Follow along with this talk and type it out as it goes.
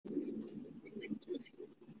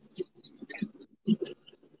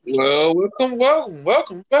Well, welcome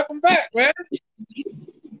back, man.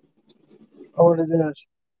 Oh, it is.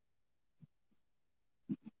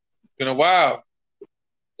 Been a while.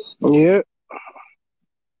 Yeah.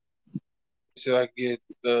 See if I can get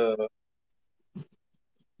the.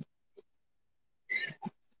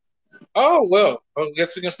 Oh well, I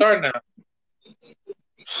guess we can start now.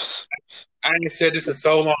 I ain't said this in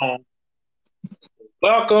so long.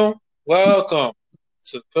 Welcome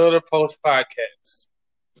to Pillar Post Podcast.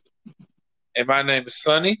 And my name is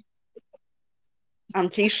Sonny. I'm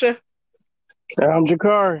Keisha. I'm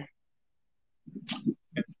Jakari.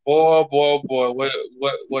 Boy,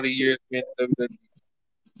 what a year it's been.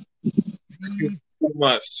 A few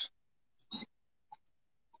months.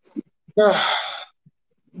 Where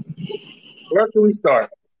can we start?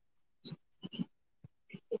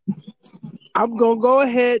 I'm going to go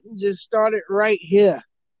ahead and just start it right here.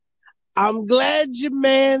 I'm glad your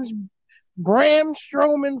man's Bram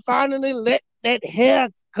Strowman finally let that hair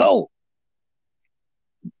go.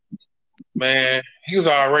 Man, he was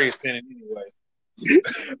already spinning anyway.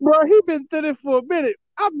 Bro, he been thinning for a minute.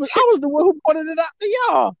 I was the one who pointed it out to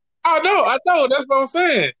y'all. I know. That's what I'm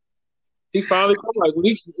saying. He finally come like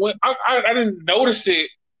I didn't notice it.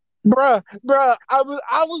 Bruh, I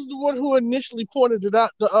was the one who initially pointed it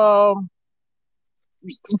out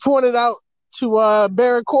to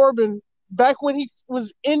Baron Corbin back when he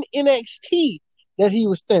was in NXT that he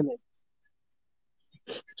was thinning.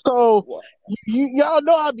 So y'all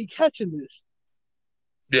know I'll be catching this.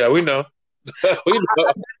 Yeah, we know. We know.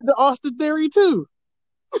 I the Austin Theory too.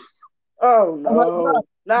 Oh no,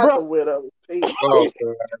 not the Widow's Peak. Oh,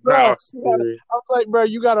 bro, I was like, bro,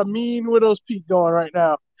 you got a mean Widow's Peak going right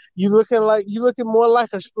now. You looking more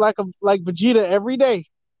like Vegeta every day.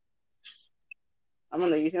 I'm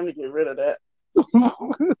gonna need him to get rid of that.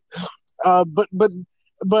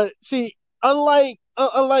 But see, unlike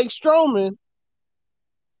Strowman,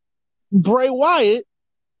 Bray Wyatt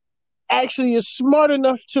actually is smart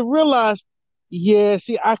enough to realize, yeah,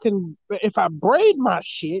 see, I can, if I braid my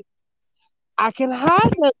shit, I can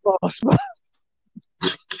hide that ball spot.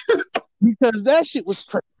 Because that shit was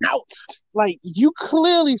pronounced. Like, you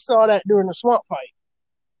clearly saw that during the swamp fight.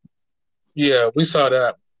 Yeah, we saw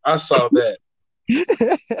that. I saw that.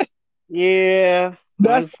 Yeah,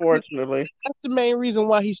 unfortunately. That's the main reason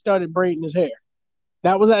why he started braiding his hair.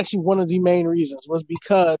 That was actually one of the main reasons, was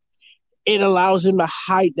because it allows him to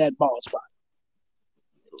hide that bald spot.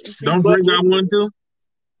 Don't Bray got one too?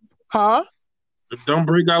 Huh? Don't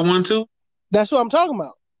Bray got one too? That's what I'm talking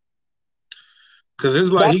about. Because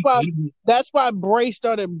it's like that's why Bray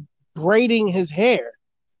started braiding his hair.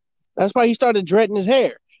 That's why he started dreading his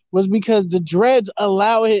hair. Was because the dreads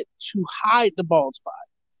allow it to hide the bald spot.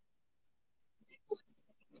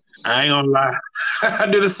 I ain't gonna lie. I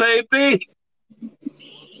did the same thing.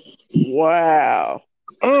 Wow.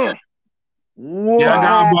 Yeah, I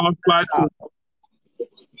got a bald spot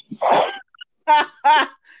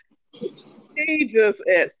too. He just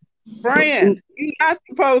said, friend, you're not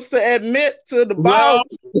supposed to admit to the bald.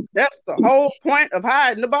 That's the whole point of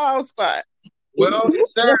hiding the bald spot. Well,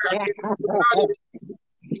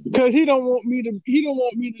 because he don't want me to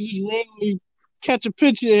just randomly catch a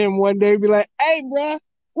picture of him one day and be like, hey, bro,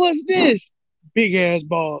 what's this? Big ass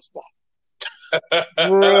bald spot.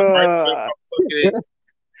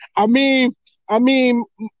 I mean,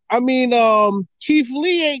 Keith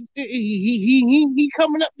Lee ain't he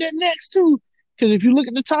coming up there next too. Because if you look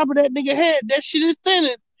at the top of that nigga head, that shit is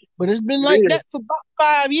thinning. But it's been like that for about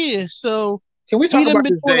 5 years. So can we talk about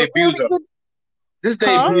his debut though? This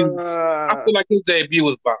debut, I feel like his debut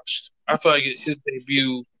was botched. I feel like his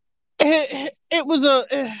debut. It was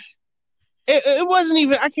it wasn't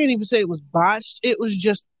even. I can't even say it was botched. It was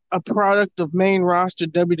just a product of main roster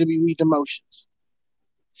WWE demotions.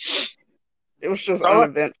 It was just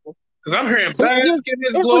uneventful. Because I'm hearing Bask in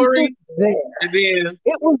his glory. And then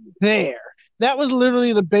it was there. That was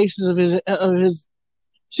literally the basis of his.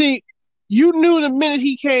 See, you knew the minute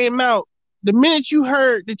he came out, the minute you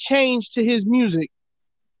heard the change to his music,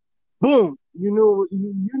 boom, you knew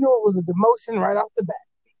it was a demotion right off the bat.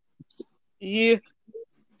 Yeah,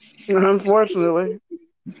 unfortunately.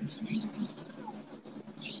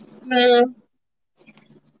 Yeah.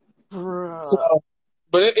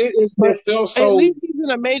 But it felt so. At least he's in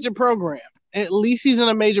a major program. At least he's in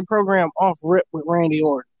a major program off rip with Randy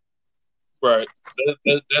Orton. Right.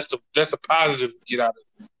 That's the positive to get out of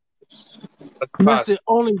it. That's the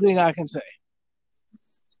only thing I can say.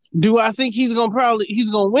 Do I think he's gonna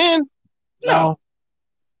win? No.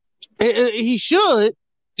 He should.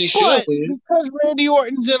 He should win. Because Randy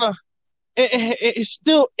Orton's is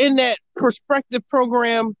still in that perspective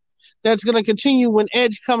program that's going to continue when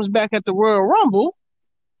Edge comes back at the Royal Rumble,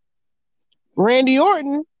 Randy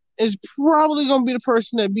Orton is probably going to be the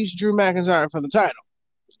person that beats Drew McIntyre for the title,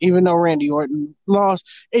 even though Randy Orton lost,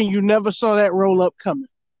 and you never saw that roll up coming.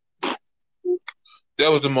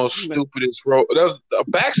 That was the most stupidest roll. That was a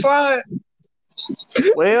backslide.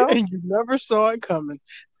 Well, and you never saw it coming.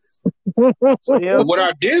 Well, what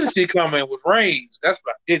I didn't see coming was Reigns. That's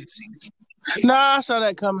what I didn't see. Nah, I saw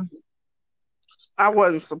that coming. I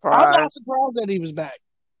wasn't surprised. I'm not surprised that he was back.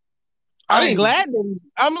 I'm glad that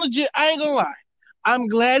I'm legit. I ain't gonna lie. I'm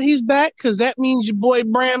glad he's back because that means your boy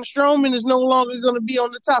Braun Strowman is no longer going to be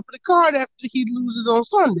on the top of the card after he loses on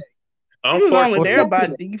Sunday. He was only there by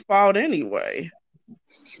default anyway.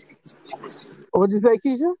 What'd you say,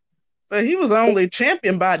 Keisha? So he was only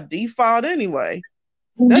champion by default anyway.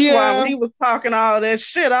 That's why when he was talking all that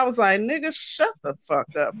shit, I was like, nigga, shut the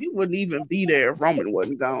fuck up. He wouldn't even be there if Roman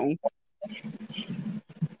wasn't gone.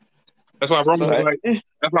 That's why Roman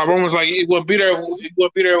was like, it wouldn't be there. It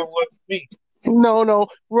wouldn't be there if it wasn't me. No.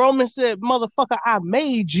 Roman said, motherfucker, I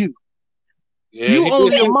made you. Yeah, you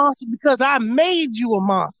only a monster because I made you a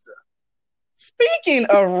monster. Speaking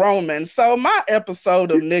of Roman, so my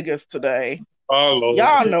episode of niggas today, Lord.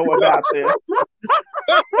 Y'all know about this.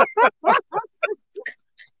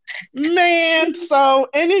 Man, so,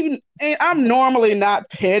 and I'm normally not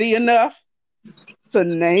petty enough to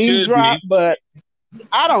name drop, but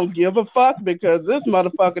I don't give a fuck because this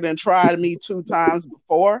motherfucker done tried me 2 times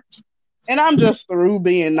before, and I'm just through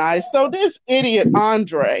being nice. So this idiot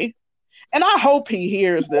Andre, and I hope he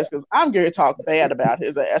hears this because I'm going to talk bad about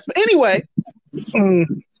his ass. But anyway,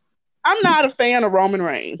 I'm not a fan of Roman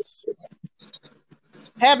Reigns.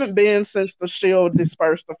 Haven't been since the Shield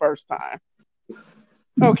dispersed the first time.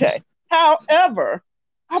 Okay. However,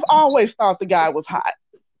 I've always thought the guy was hot.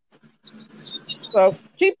 So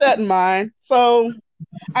keep that in mind. So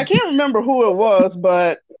I can't remember who it was,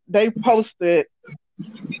 but they posted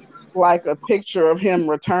like a picture of him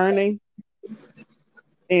returning.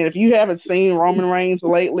 And if you haven't seen Roman Reigns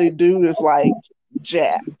lately, dude is like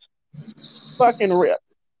jacked. Fucking ripped.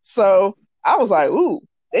 So I was like, ooh,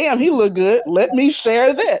 damn, he look good. Let me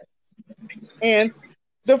share this. And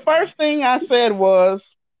the first thing I said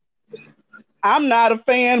was, I'm not a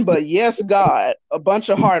fan, but yes, God, a bunch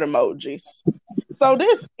of heart emojis. So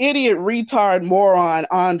this idiot retard moron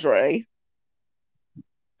Andre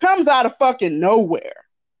comes out of fucking nowhere.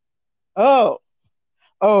 Now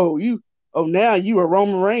you a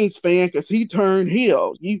Roman Reigns fan because he turned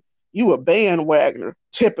heel. You a bandwagoner.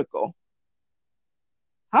 Typical.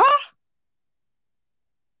 Huh?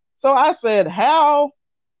 So I said, how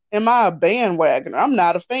am I a bandwagoner? I'm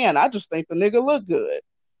not a fan. I just think the nigga look good.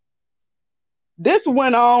 This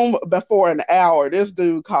went on before an hour. This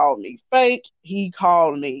dude called me fake. He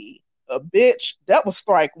called me a bitch. That was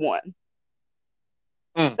strike 1.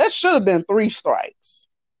 That should have been 3 strikes.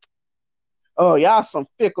 Oh, y'all some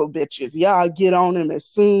fickle bitches. Y'all get on him as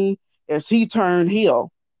soon as he turned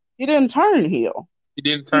heel. He didn't turn heel.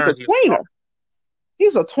 He's a tweener.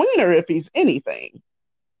 He's a tweener if he's anything.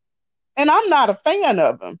 And I'm not a fan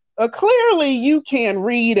of him. Clearly, you can't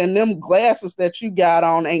read, and them glasses that you got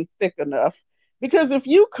on ain't thick enough. Because if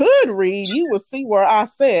you could read, you would see where I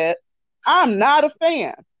said, I'm not a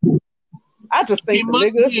fan. I just think the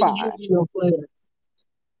nigga is fine.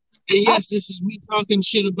 And yes, this is me talking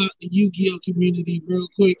shit about the Yu-Gi-Oh community real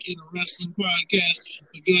quick in a wrestling podcast.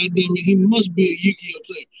 But goddamn it, he must be a Yu-Gi-Oh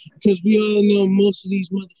player. Because we all know most of these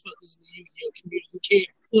motherfuckers in the Yu-Gi-Oh community can't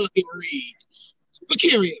fucking read. But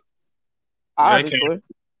carry on. Obviously.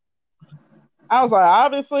 I was like,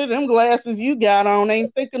 obviously, them glasses you got on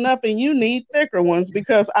ain't thick enough and you need thicker ones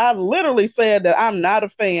because I literally said that I'm not a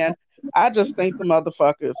fan. I just think the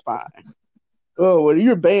motherfucker is fine. Oh, well,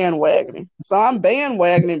 you're bandwagoning. So I'm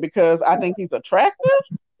bandwagoning because I think he's attractive?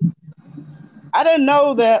 I didn't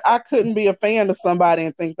know that I couldn't be a fan of somebody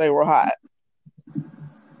and think they were hot.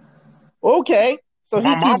 Okay, so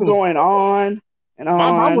he keeps going on and on.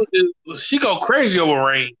 My mama, she go crazy over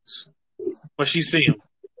Reigns when she see him.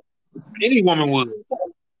 Any woman would.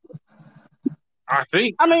 I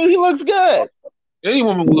think. I mean, he looks good. Any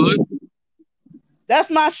woman would. That's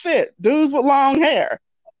my shit. Dudes with long hair.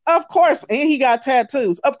 Of course. And he got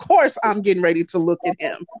tattoos. Of course I'm getting ready to look at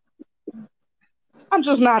him. I'm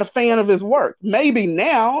just not a fan of his work. Maybe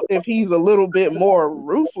now, if he's a little bit more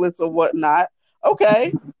ruthless or whatnot,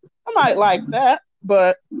 okay, I might like that.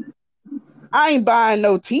 But I ain't buying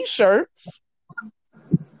no t-shirts.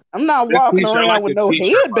 I'm not walking around with no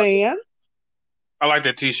headbands. I like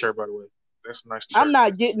that t-shirt, by the way. That's a nice t-shirt. I'm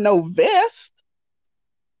not getting no vest.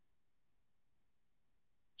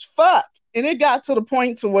 Fuck. And it got to the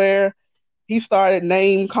point to where he started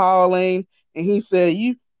name calling, and he said,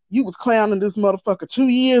 you was clowning this motherfucker 2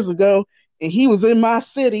 years ago, and he was in my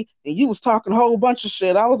city, and you was talking a whole bunch of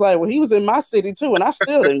shit. I was like, well, he was in my city too, and I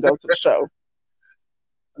still didn't go to the show.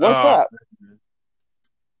 What's up?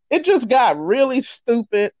 It just got really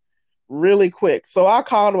stupid really quick. So I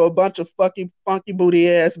called him a bunch of funky booty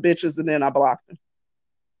ass bitches, and then I blocked him.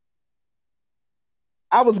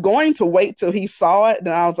 I was going to wait till he saw it, and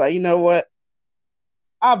I was like, you know what?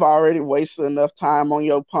 I've already wasted enough time on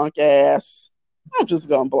your punk ass. I'm just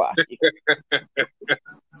gonna block you.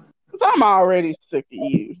 Cause I'm already sick of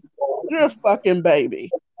you. You're a fucking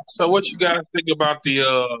baby. So what you guys think about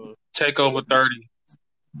the Takeover 30?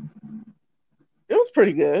 It was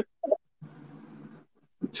pretty good.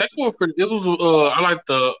 Takeover pretty. It was. I like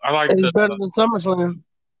it's the. better than SummerSlam.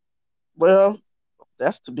 Well,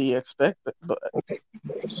 that's to be expected, but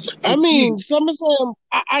I mean, SummerSlam.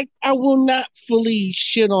 I will not fully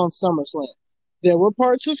shit on SummerSlam. There were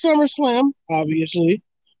parts of SummerSlam, obviously,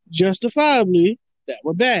 justifiably, that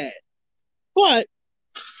were bad. But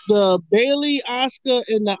the Bayley Asuka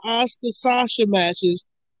and the Asuka Sasha matches,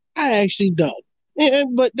 I actually dug.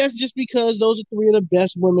 But that's just because those are three of the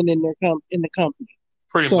best women in the company.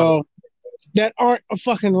 Pretty much. That aren't a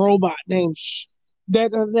fucking robot named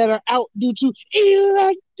that are out due to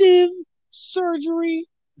elective surgery.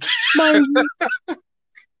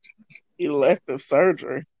 Elective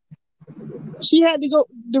surgery. She had to go.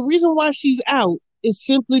 The reason why she's out is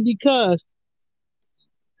simply because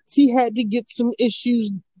she had to get some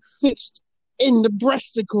issues fixed in the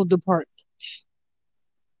breasticle department.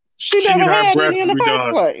 She never had any in the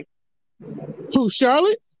first place. Who,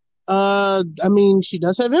 Charlotte? I mean, she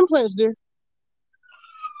does have implants there.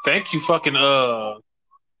 Thank you, fucking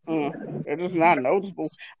It is not noticeable.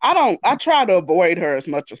 I try to avoid her as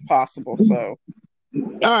much as possible, so.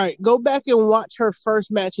 All right, go back and watch her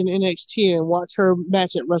first match in NXT and watch her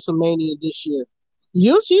match at WrestleMania this year.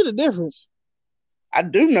 You'll see the difference. I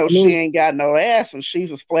do know she ain't got no ass, and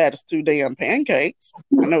she's as flat as two damn pancakes.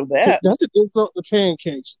 I know that. That's a insult to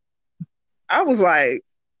pancakes. I was like,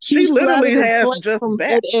 she literally has just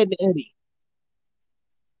back. Eddie.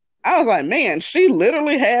 I was like, man, she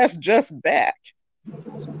literally has just back.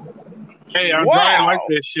 Hey, Andrade like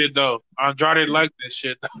that shit though. Andrade like that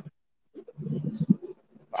shit though.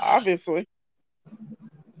 Obviously.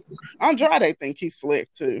 Andrade think he's slick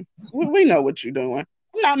too. We know what you're doing.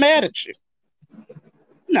 I'm not mad at you. I'm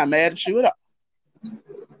not mad at you at all.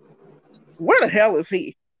 Where the hell is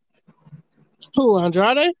he? Who,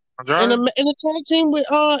 Andrade? In a tag team with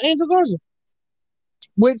Angel Garza.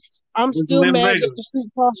 Which I'm still mad that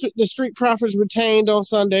the Street Profits retained on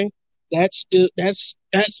Sunday. That's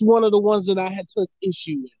one of the ones that I had took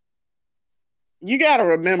issue with. You got to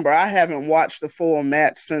remember, I haven't watched the full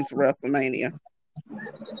match since WrestleMania.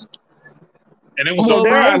 And it was so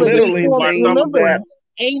remember,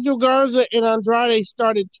 Angel Garza and Andrade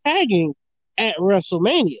started tagging at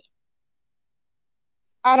WrestleMania.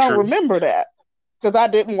 I don't remember that because I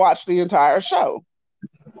didn't watch the entire show.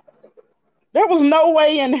 There was no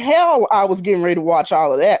way in hell I was getting ready to watch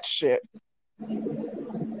all of that shit.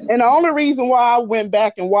 And the only reason why I went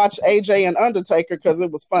back and watched AJ and Undertaker because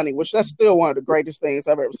it was funny, which that's still one of the greatest things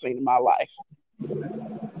I've ever seen in my life.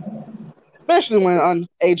 Especially when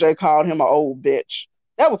AJ called him an old bitch.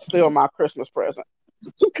 That was still my Christmas present.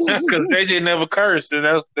 Because AJ never cursed, and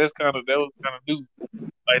that was kind of new.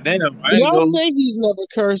 Like damn, y'all say he's never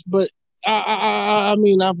cursed, but I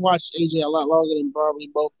mean I've watched AJ a lot longer than probably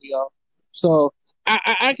both of y'all. So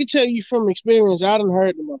I can tell you from experience, I done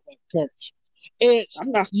heard the motherfucker curse.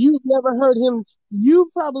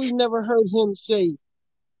 You've probably never heard him say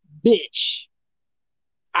bitch.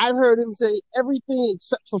 I've heard him say everything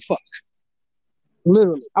except for fuck.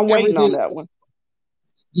 Literally. I'm waiting on that one.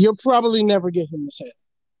 You'll probably never get him to say it.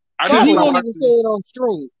 He won't even say it on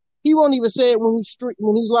stream. He won't even say it when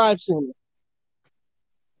he's live streaming.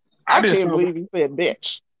 I can't believe he said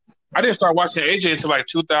bitch. I didn't start watching AJ until like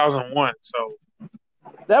 2001, so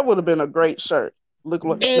that would have been a great shirt. Look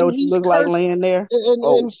like laying there.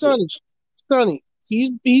 And Sonny,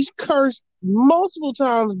 he's cursed multiple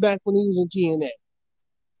times back when he was in TNA.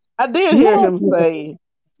 I did hear him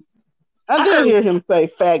say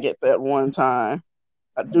faggot that one time.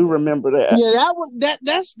 I do remember that. Yeah,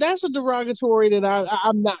 that's a derogatory that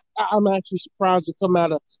I'm actually surprised to come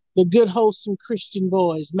out of the good wholesome Christian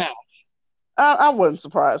boy's mouth. I wasn't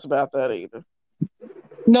surprised about that either.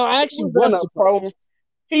 No, I actually was surprised.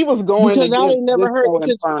 He was going because I ain't never heard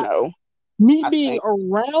Inferno. Being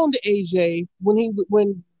around AJ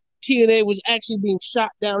when TNA was actually being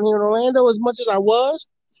shot down here in Orlando as much as I was,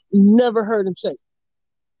 never heard him say it.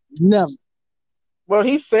 Never. Well,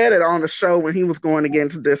 he said it on the show when he was going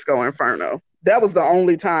against Disco Inferno. That was the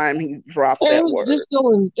only time he dropped that word.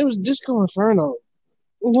 It was Disco Inferno.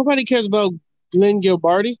 Nobody cares about Glenn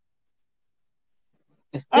Gilbarty.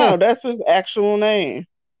 Oh, that's his actual name.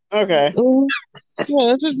 Okay. Yeah,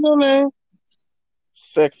 that's his real name.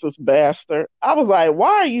 Sexist bastard. I was like,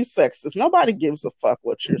 why are you sexist? Nobody gives a fuck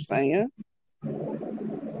what you're saying.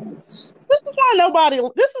 This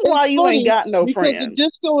is why you ain't got no friends. Because the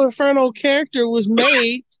Disco Inferno character was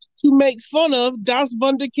made to make fun of Das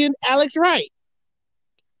Wunderkind Alex Wright.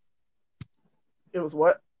 It was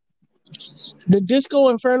what? The Disco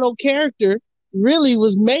Inferno character really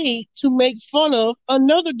was made to make fun of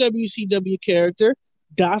another WCW character,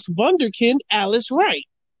 Das Wunderkind Alex Wright.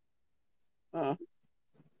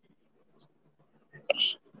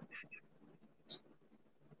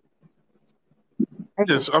 I'm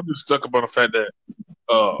just stuck up on the fact that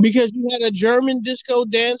because you had a German disco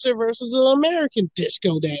dancer versus an American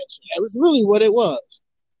disco dancer. That was really what it was.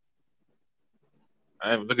 I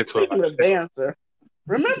haven't looked into it. Like dancer.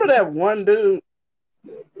 Remember that one dude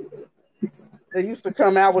that used to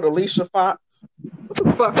come out with Alicia Fox? What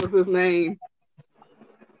the fuck was his name?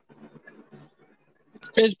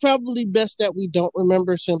 It's probably best that we don't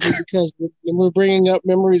remember simply because we're bringing up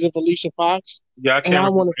memories of Alicia Fox. Yeah, I can't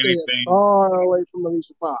remember want to stay as far away from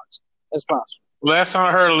Alicia Fox as possible. Last time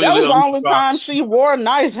I heard Alicia, that was the only time she wore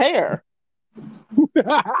nice hair.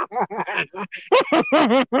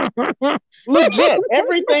 Legit.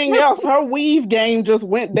 Everything else, her weave game just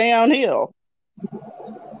went downhill.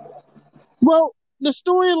 Well, the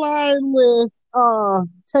storyline with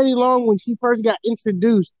Teddy Long when she first got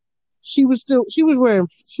introduced, she was still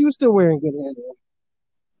wearing good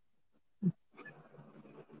hair.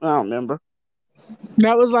 I don't remember.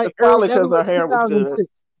 That was like probably because her hair was good.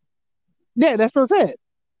 Yeah, that's what I said.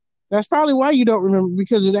 That's probably why you don't remember,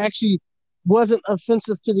 because it actually wasn't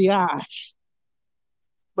offensive to the eyes.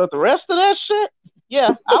 But the rest of that shit,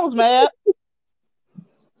 yeah, I was mad. I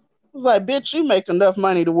was like, bitch, you make enough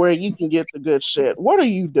money to where you can get the good shit. What are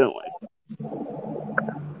you doing?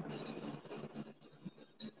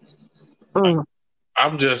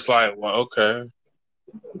 I'm just like, well, okay.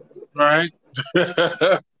 Right?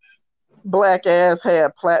 Black ass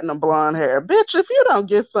had platinum blonde hair. Bitch, if you don't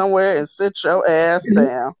get somewhere and sit your ass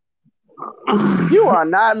down, you are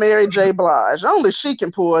not Mary J. Blige. Only she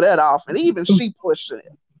can pull that off, and even she pushing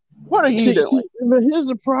it. What are you doing? But here's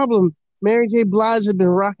the problem. Mary J. Blige had been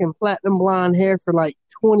rocking platinum blonde hair for like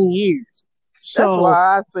 20 years. So, that's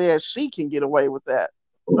why I said she can get away with that.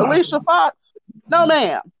 Alicia Fox? No,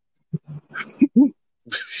 ma'am.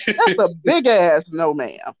 That's a big ass no,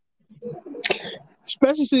 ma'am.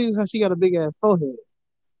 Especially since she got a big ass forehead.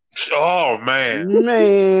 Oh, man.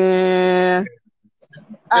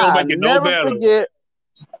 I'll never forget.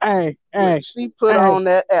 Hey. She put on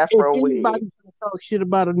that Afro wig. If anybody's gonna talk shit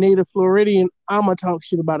about a native Floridian, I'm gonna talk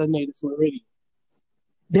shit about a native Floridian.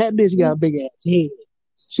 That bitch got a big ass head.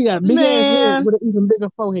 She got a big ass head with an even bigger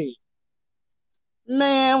forehead.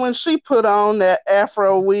 Man, when she put on that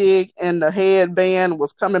Afro wig and the headband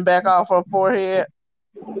was coming back off her forehead,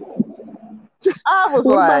 I was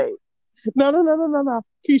like, No.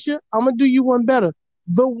 Keisha, I'm gonna do you one better.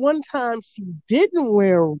 The one time she didn't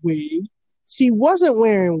wear a wig, she wasn't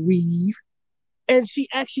wearing weave, and she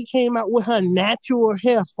actually came out with her natural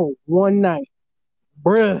hair for one night.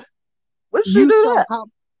 Bruh. When she do that?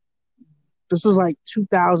 This was like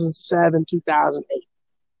 2007, 2008.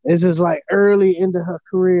 This is like early into her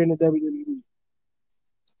career in the WWE.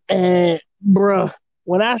 And bruh,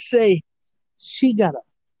 when I say she got a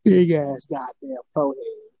big ass goddamn forehead,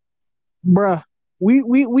 bruh,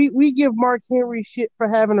 we give Mark Henry shit for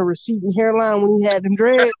having a receding hairline when he had them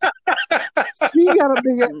dreads. She got a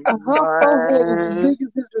big ass, her forehead is as big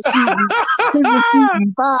as his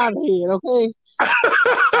receding bob head, okay?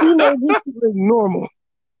 She made his look normal.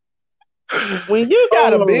 When you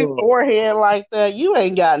got a big forehead like that, you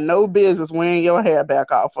ain't got no business wearing your hair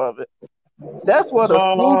back off of it. That's what a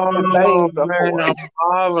swoop and bangs are for. I'm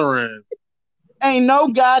hollering. Ain't no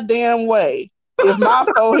goddamn way. If my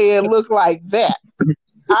forehead looked like that,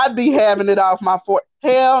 I'd be having it off my forehead.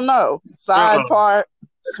 Hell no. Side part,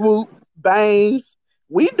 swoop, bangs.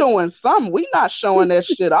 We doing something. We not showing that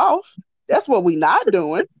shit off. That's what we not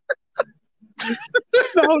doing.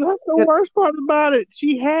 No, that's the worst part about it.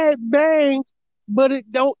 She had bangs, but it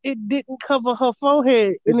didn't cover her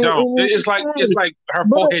forehead. It's like her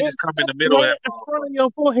forehead just come in the middle right in front of your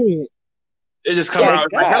forehead. It just come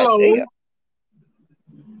out like hello. Damn.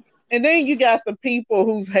 And then you got the people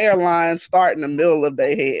whose hairline start in the middle of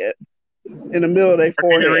their head, in the middle of their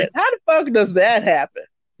forehead. How the fuck does that happen?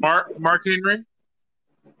 Mark Henry?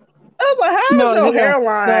 I was like, how is your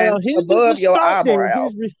hairline above your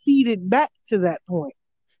eyebrows? His receded back to that point.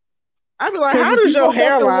 I'd be like, how does your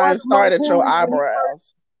hairline start at your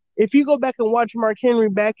eyebrows? If you go back and watch Mark Henry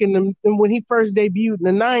back in when he first debuted in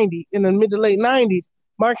the 90s, in the mid to late 90s,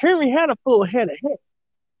 Mark Henry had a full head of hair.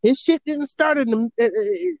 His shit didn't start at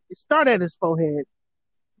his forehead.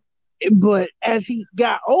 But as he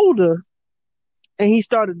got older and he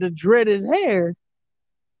started to dread his hair,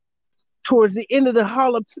 towards the end of the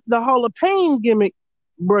Hall of Pain gimmick,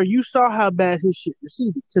 bro, you saw how bad his shit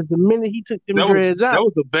receded. Because the minute he took them dreads out, that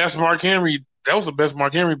was the best Mark Henry. That was the best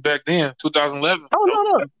Mark Henry back then, 2011. Oh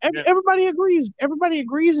no! Everybody agrees. Everybody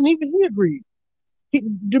agrees, and even he agreed.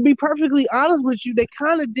 To be perfectly honest with you, they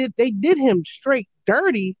did him straight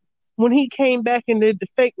dirty when he came back and did the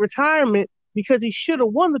fake retirement because he should have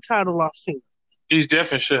won the title off Cena. He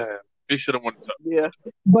definitely should have. He should have won the title. Yeah,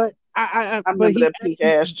 but I remember that pink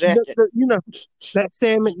ass jacket. That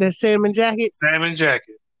salmon jacket. Salmon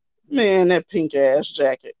jacket. Man, that pink ass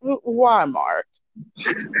jacket. Why, Mark?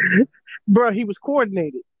 Bro, he was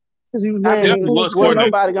coordinated because he was wearing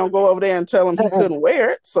nobody gonna go over there and tell him he couldn't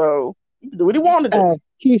wear it, so he could do what he wanted to.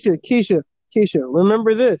 Keisha,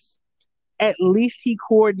 remember this. At least he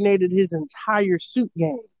coordinated his entire suit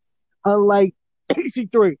game. Unlike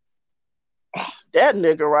EC3. That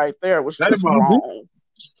nigga right there was just wrong.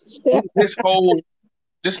 This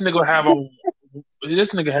nigga had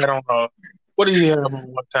on what did he have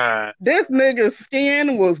on one time? This nigga's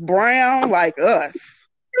skin was brown like us.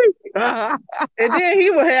 And then he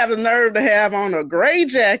would have the nerve to have on a gray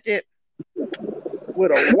jacket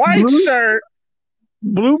with a white shirt,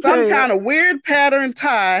 some kind of weird pattern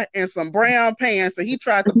tie, and some brown pants. And he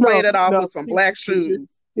tried to play that off with some black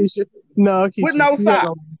shoes. Keisha, with no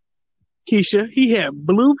socks. Keisha, he had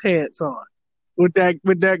blue pants on with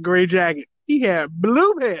that gray jacket. He had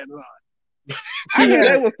blue pants on. I knew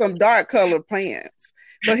there was some dark colored pants,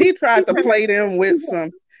 but he tried to play them with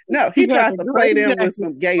some. No, he tried to play them with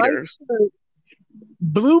some gators.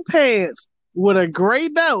 Blue pants with a gray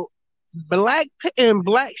belt, black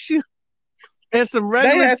shoes, and some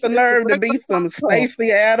regular. They had the nerve to be some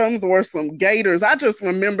Stacey Adams or some gators. I just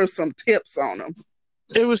remember some tips on them.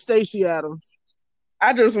 It was Stacey Adams.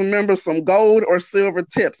 I just remember some gold or silver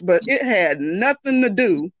tips, but it had nothing to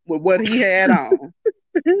do with what he had on.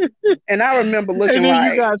 And I remember looking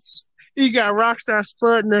like you got Rockstar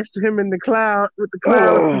Spud next to him in the cloud with the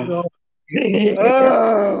clouds.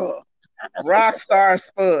 Rockstar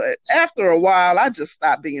Spud. After a while, I just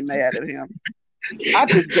stopped being mad at him. I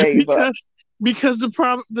just gave up. Because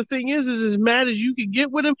the thing is as mad as you could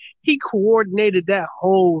get with him, he coordinated that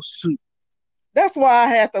whole suit. That's why I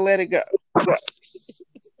had to let it go.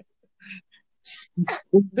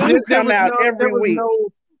 Dude come out every week.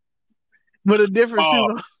 But a difference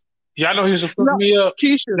y'all know he's fucking me up.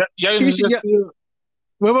 Keisha,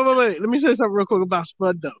 wait. Let me say something real quick about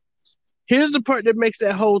Spud, though. Here's the part that makes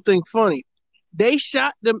that whole thing funny. They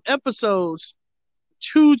shot them episodes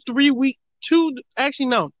 2-3 weeks.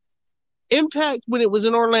 Impact, when it was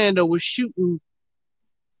in Orlando, was shooting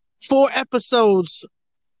 4 episodes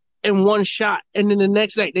in one shot, and then the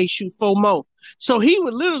next night they shoot 4 more. So he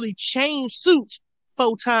would literally change suits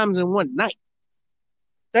 4 times in one night.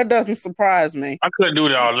 That doesn't surprise me. I couldn't do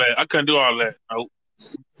all that. Nope.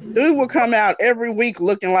 Dude would come out every week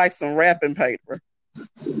looking like some wrapping paper.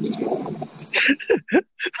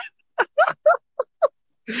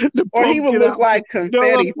 Or he would look like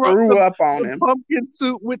confetti threw up on him. Pumpkin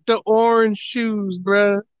suit with the orange shoes,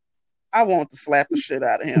 bruh. I want to slap the shit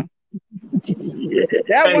out of him.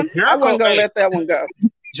 I wasn't gonna let that one go.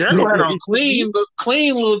 Jericho had on clean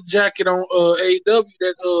little jacket on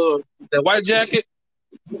AEW, that white jacket.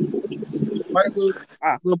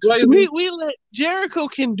 We let Jericho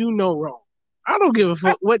can do no wrong. I don't give a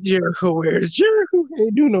fuck what Jericho wears. Jericho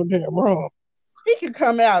can't do no damn wrong. He can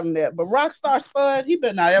come out in that, but Rockstar Spud, he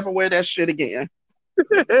better not ever wear that shit again.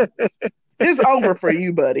 It's over for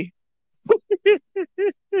you, buddy.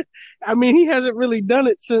 I mean, he hasn't really done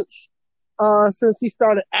it since he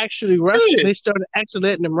started actually wrestling. They started actually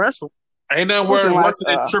letting him wrestle. Ain't nothing wearing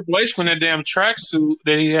that Triple H from that damn tracksuit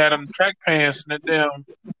that he had on track pants and that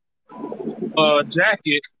damn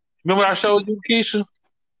jacket. Remember I showed you, Keisha?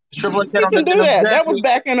 Triple H had on that damn jacket. That was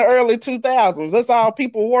back in the early 2000s. That's all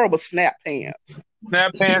people wore was snap pants.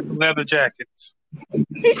 Snap pants and leather jackets.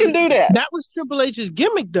 He can do that. That was Triple H's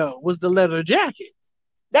gimmick, though, was the leather jacket.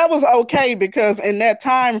 That was okay because in that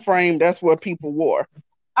time frame, that's what people wore.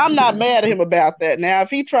 I'm not mad at him about that. Now, if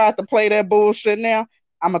he tried to play that bullshit now,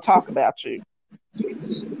 I'm gonna talk about you.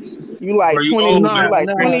 You like 20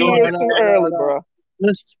 years too early, bro.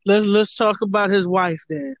 Let's talk about his wife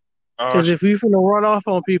then. Because if we finna run off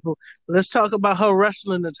on people, let's talk about her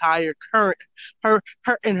wrestling attire. Her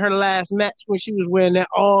in her last match when she was wearing that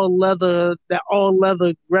all leather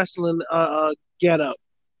wrestling get up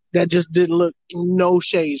that just didn't look no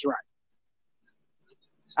shades right.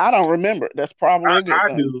 I don't remember. That's probably a good I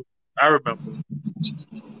thing. do. I remember.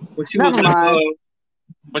 When she Never was mind.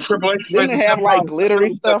 when Triple H didn't it have like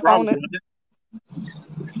glittery stuff on it?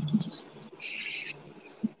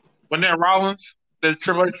 When that Rollins that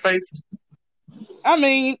Triple H faced. I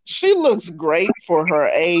mean, she looks great for her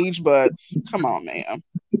age, but come on, man.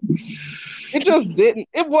 It just didn't.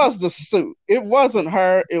 It was the suit. It wasn't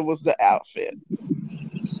her. It was the outfit.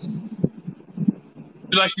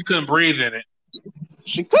 It's like she couldn't breathe in it.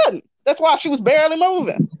 She couldn't. That's why she was barely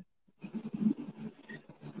moving.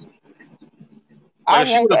 I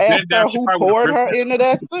want to ask her who poured her into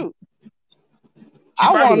that suit.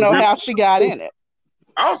 I want to know how she got in it.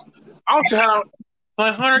 I'll tell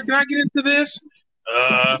like, Hunter, can I get into this?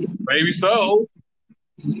 Maybe so.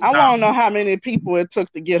 I want to know how many people it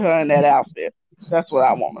took to get her in that outfit. That's what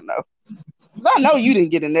I want to know. Because I know you didn't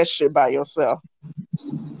get in that shit by yourself.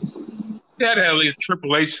 You had to at least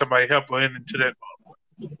Triple H somebody help her into that.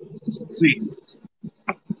 Please.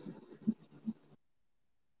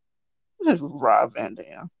 This is Rob Van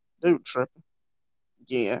Dam. Dude tripping.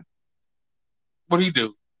 Yeah. What'd he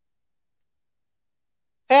do?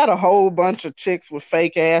 Had a whole bunch of chicks with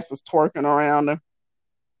fake asses twerking around him.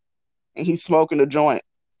 And he's smoking a joint.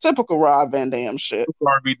 Typical Rob Van Dam shit.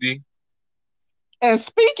 RVD. And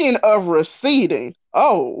speaking of receding,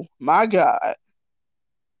 oh my God.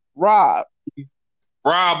 Rob,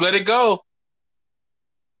 let it go.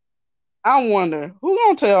 I wonder, who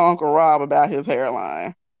gonna tell Uncle Rob about his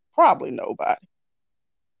hairline? Probably nobody.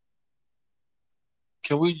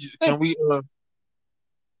 Can we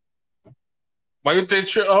why you think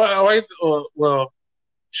Sean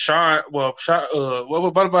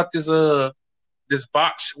what about this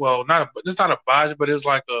botch? Well, it's not a botch, but it's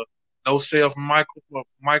like a no sale from Michael.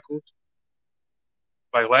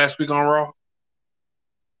 Like last week on Raw.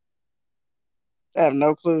 I have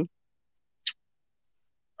no clue.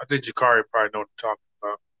 I think Jakari probably know what I'm talking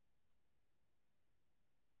about.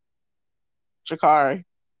 Jakari.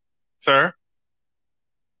 Sir?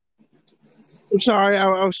 I'm sorry,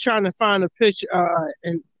 I was trying to find a picture,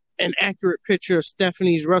 an accurate picture of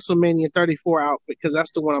Stephanie's WrestleMania 34 outfit, because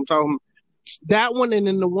that's the one I'm talking about. That one, and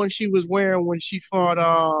then the one she was wearing when she fought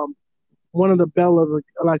one of the Bellas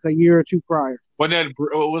like a year or two prior. That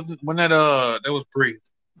was Brie.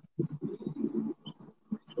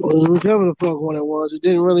 Whichever the fuck one it was, it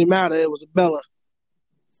didn't really matter. It was a Bella.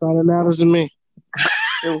 That's all that matters to me.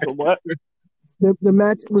 It was a what? The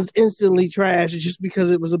match was instantly trash just because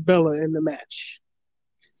it was a Bella in the match.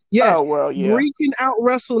 Yes, oh, well, yeah. Brie can out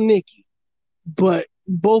wrestle Nikki, but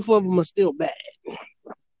both of them are still bad.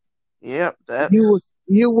 Yep, that's...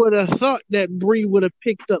 You would have thought that Brie would have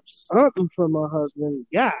picked up something from her husband.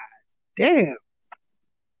 God damn.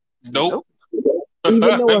 Nope. Even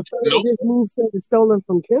though a third of this moveset is stolen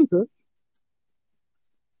from Kenta.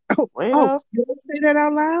 Did I say that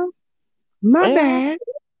out loud? My bad.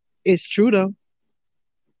 It's true though.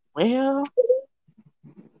 Well,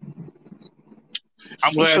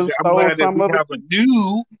 I'm glad that we have a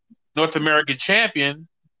new North American champion,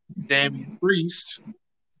 Damian Priest.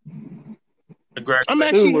 I'm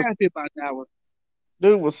actually happy about that one.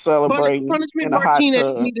 Dude was celebrating. Punishment Martinez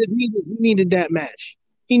needed that match.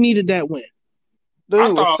 He needed that win.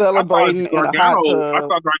 Dude was celebrating in a hot tub. I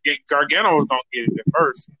thought Gargano was gonna get it at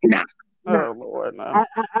first. Nah. Oh Lord, no. I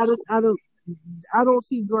don't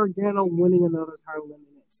see Gargano winning another title in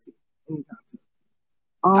the next anytime soon.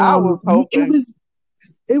 I was hoping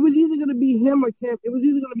it was either going to be him or Cam. It was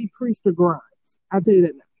either going to be Priest or Grimes. I'll tell you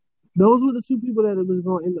that now. Those were the two people that it was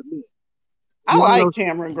going to end up being. I like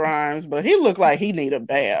Cameron Grimes, but he looked like he need a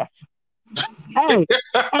bath. Hey,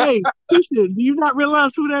 Keisha, do you not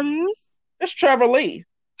realize who that is? It's Trevor Lee.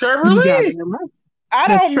 Trevor Lee. I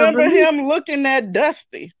don't remember him looking that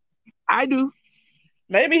dusty. I do.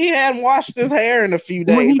 Maybe he hadn't washed his hair in a few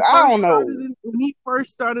days. I don't know. When he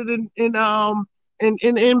first started in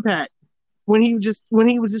Impact, when he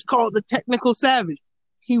was just called the Technical Savage,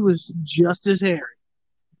 he was just as hairy.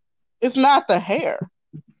 It's not the hair.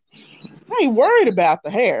 I ain't worried about the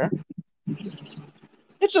hair.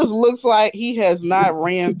 It just looks like he has not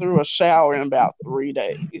ran through a shower in about 3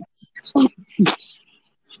 days. I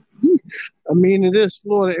mean, it is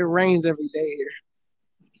Florida. It rains every day here.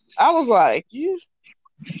 I was like, maybe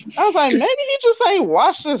he just ain't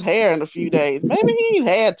washed his hair in a few days. Maybe he ain't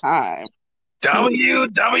had time.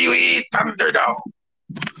 WWE Thunderdome.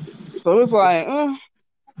 So it's like,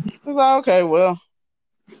 okay, well,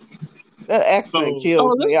 That accent So,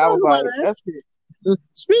 kills me. let's I talk was about like, that shit.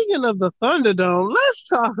 Speaking of the Thunderdome, let's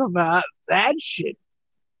talk about that shit.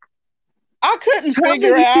 I couldn't How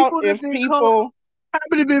figure many out people if that been caught? people. How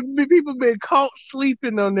many people been caught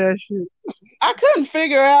sleeping on that shit? I couldn't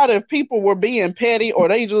figure out if people were being petty or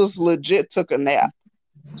they just legit took a nap.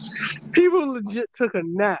 People legit took a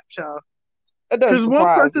nap, y'all. It doesn't Because one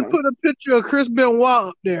surprise person me. put a picture of Chris Benoit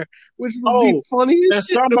up there, which was the and funniest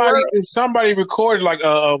shit in the world. somebody recorded like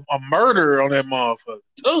a murder on that motherfucker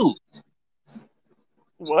too.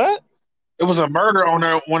 What? It was a murder on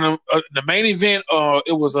there. One of the main event.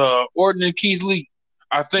 It was Orton and Keith Lee,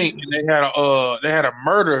 I think, and they had a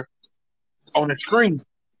murder on the screen.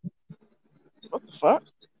 What the fuck?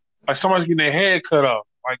 Like somebody's getting their head cut off,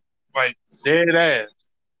 like dead ass.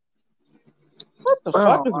 What the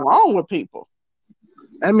fuck is wrong with people?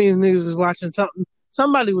 That means niggas was watching something.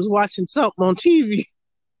 Somebody was watching something on TV.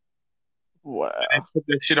 Wow. They put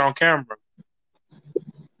that shit on camera.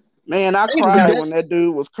 Man, I cried when that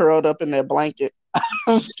dude was curled up in that blanket.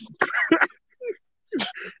 And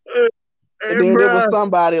then there was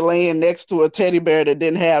somebody laying next to a teddy bear that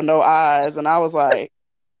didn't have no eyes, and I was like,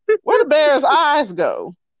 "Where the bear's eyes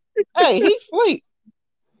go? Hey, he sleep."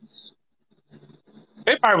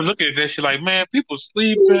 They probably was looking at that shit like, man, people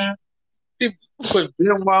sleeping. People put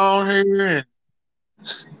them on here, and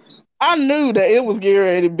I knew that it was getting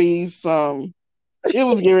ready to be some. It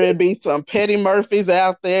was getting ready to be some Petty Murphys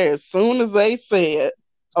out there as soon as they said,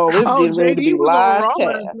 "Oh, it's getting ready to be live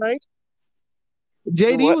cast."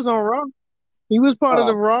 JD was on Raw. He was part of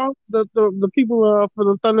the Raw, the people for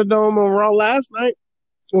the Thunderdome on Raw last night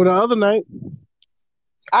or the other night.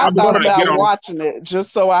 I thought about watching it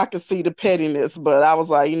just so I could see the pettiness, but I was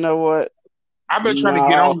like, you know what? I've been trying to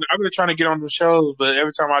get on. I've been trying to get on the shows, but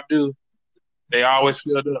every time I do, they always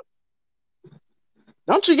filled up.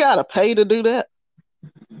 Don't you gotta pay to do that?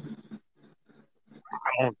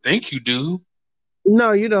 I don't think you do.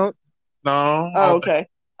 No, you don't. No. Oh, okay.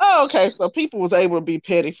 Oh, okay. So people was able to be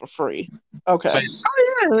petty for free. Okay.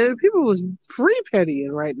 Oh yeah, people was free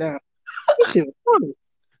pettying right now. This shit was funny.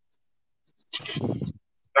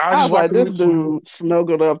 I was like, this dude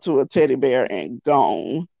snuggled up to a teddy bear and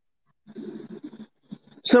gone.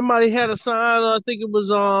 Somebody had a sign. I think it was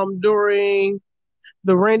during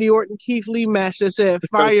the Randy Orton Keith Lee match that said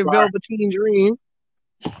 "Fire Velveteen Dream."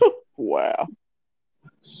 Wow.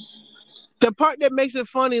 The part that makes it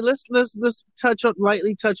funny. Let's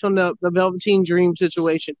lightly touch on the Velveteen Dream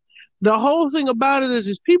situation. The whole thing about it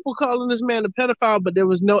is people calling this man a pedophile, but there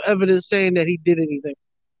was no evidence saying that he did anything.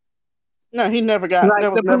 No, he never got. Like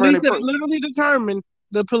the police have literally determined.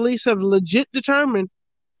 The police have legit determined.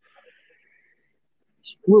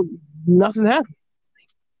 Well, nothing happened.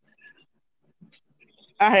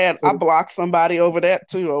 I blocked somebody over that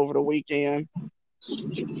too over the weekend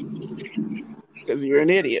because you're an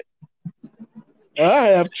idiot. I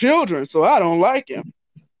have children, so I don't like him.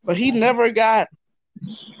 But he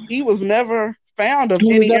was never found of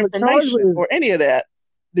any information or any of that.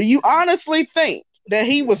 Do you honestly think that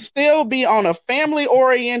he would still be on a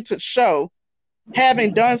family-oriented show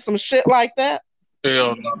having done some shit like that?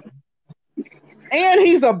 Hell no. And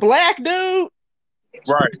he's a black dude?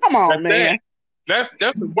 Right. Come on, man. That's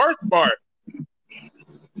the worst part.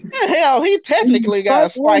 Hell, he technically got a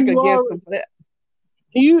strike against him for that.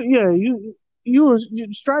 You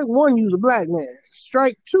strike one, you was a black man.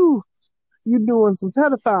 Strike two, you doing some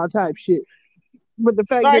pedophile type shit. But the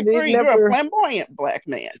fact that you're a flamboyant black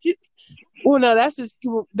man. Well, no, that's just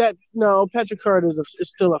Patrick Carter is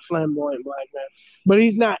still a flamboyant black man, but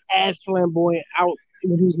he's not as flamboyant out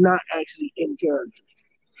when he's not actually in character,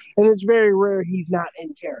 and it's very rare he's not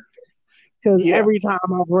in character. Because every time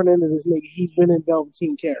I've run into this nigga, he's been in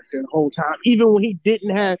Velveteen character the whole time. Even when he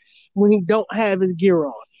don't have his gear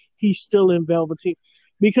on, he's still in Velveteen.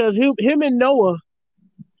 Because him and Noah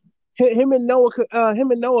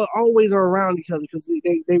always are around each other because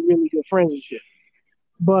they really good friends and shit.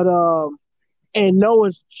 But and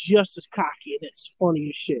Noah's just as cocky and it's funny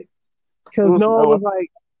as shit. Because Noah was like,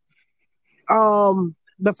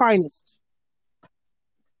 the finest.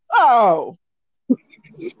 Oh.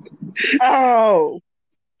 Oh.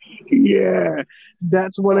 Yeah.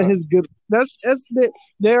 That's one of his good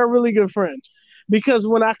they're really good friends. Because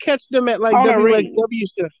when I catch them at like WXW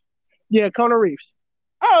stuff. Yeah, Kona Reeves.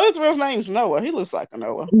 Oh, his real name's Noah. He looks like a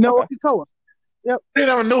Noah. Noah Kakoa. Yep. I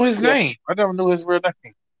never knew his name. I never knew his real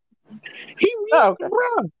name. He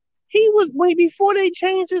was before they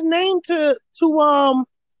changed his name to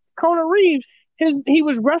Kona Reeves. He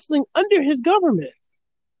was wrestling under his government.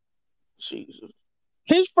 Jesus.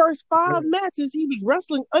 His first 5 matches, he was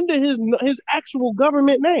wrestling under his actual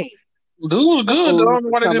government name. Dude was good. I don't know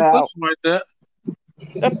why they didn't push him like that.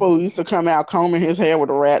 That fool used to come out combing his hair with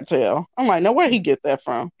a rat tail. I'm like, no, where'd he get that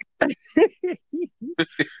from?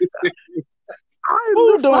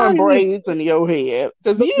 Who doing braids in your head?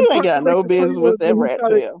 Because you ain't got no business with that rat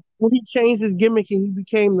tail. When he changed his gimmick and he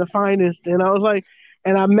became the finest, and I was like,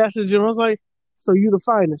 and I messaged him, I was like, so you the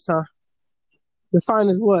finest, huh? The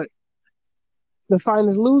finest what? The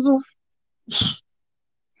finest loser? He's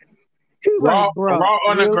Raw, like, bro, Raw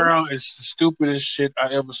really? Underground is the stupidest shit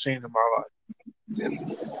I ever seen in my life.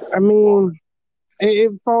 I mean,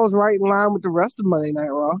 it falls right in line with the rest of Monday Night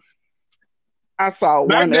Raw. I saw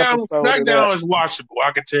one episode. SmackDown is watchable.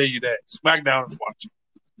 I can tell you that. SmackDown is watchable.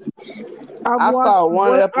 I saw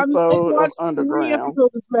one episode of Underground. 3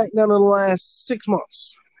 episodes of SmackDown in the last 6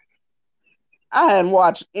 months. I hadn't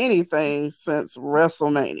watched anything since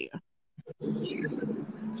WrestleMania.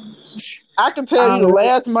 I can tell you the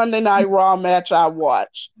last Monday Night Raw match I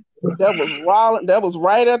watched. That was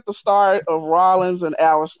right at the start of Rollins and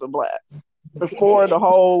Aleister Black. Before the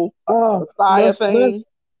whole Messiah thing.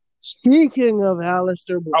 Speaking of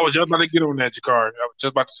Aleister Black. I was just about to get on that, Jakar. I was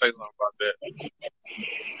just about to say something about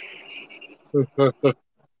that.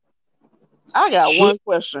 I got one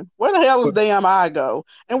question. Where the hell is damn I go?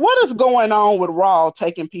 And what is going on with Raw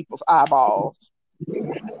taking people's eyeballs?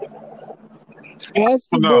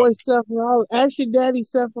 Ask your boy Seth Rollins. Ask your daddy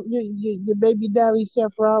Seth, your baby daddy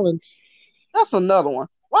Seth Rollins. That's another one.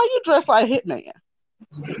 Why you dressed like Hitman?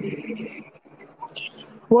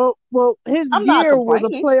 Well, his gear was a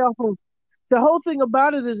playoff of. The whole thing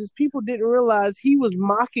about it is people didn't realize he was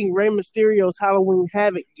mocking Rey Mysterio's Halloween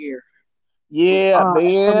Havoc gear. Yeah,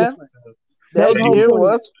 man. That gear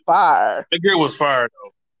was fire. That gear was fire,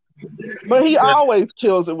 though. But he always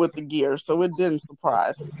kills it with the gear, so it didn't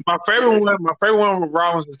surprise me. My favorite one with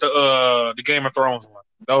Rollins is the Game of Thrones one.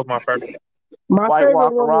 That was my favorite. My favorite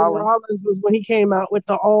one with Rollins was when he came out with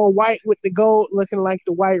the all white with the gold, looking like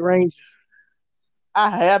the White Ranger. I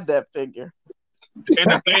have that figure.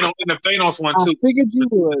 And the Thanos one too. I figured you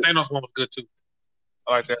would. The Thanos one was good too.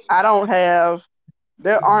 I like that. I don't have.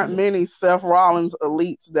 There aren't many Seth Rollins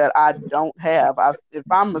elites that I don't have. If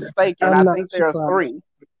I'm mistaken, I think there are 3.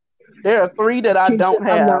 There are 3 that I don't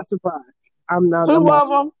have. I'm not surprised. I'm not.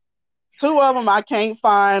 Two of them I can't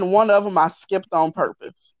find. One of them I skipped on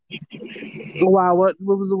purpose. Wow, what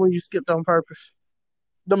was the one you skipped on purpose?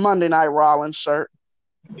 The Monday Night Rollins shirt.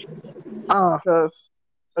 Because,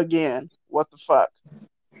 again, what the fuck?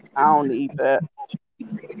 I don't need that.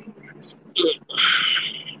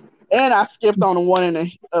 And I skipped on the one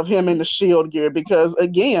of him in the Shield gear because,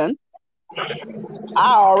 again,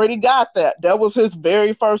 I already got that. That was his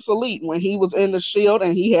very first elite when he was in the Shield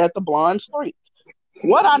and he had the blonde streak.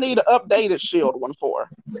 What I need an updated Shield one for?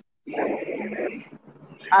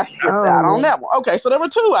 I skipped out on that one. Okay, so there were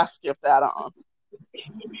 2 I skipped out on.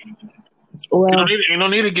 Well, you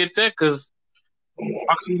don't need to get that because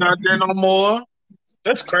Moxley's not there no more.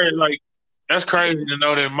 That's crazy. Like that's crazy to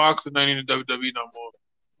know that Moxley not in the WWE no more.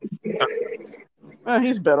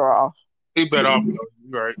 He's better off. He's better off.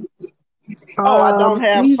 You're right. I don't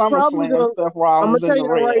have SummerSlam Seth Rollins. I'm gonna tell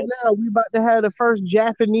you right now, we about to have the first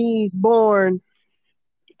Japanese-born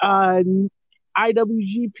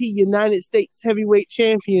IWGP United States Heavyweight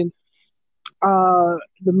Champion. The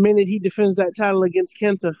minute he defends that title against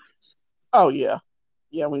Kenta. Oh yeah,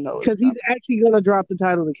 we know because he's actually gonna drop the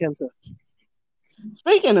title to Kenta.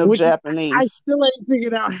 Speaking of Japanese, I still ain't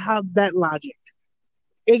figured out how that logic.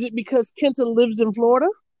 Is it because Kenta lives in Florida?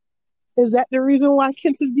 Is that the reason why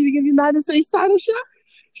Kenta's getting a United States title shot?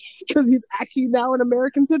 Because he's actually now an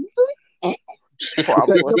American citizen?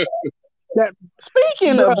 Probably.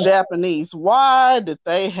 Speaking of Japanese, why did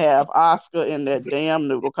they have Asuka in that damn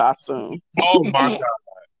noodle costume? Oh my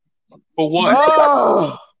god! For what?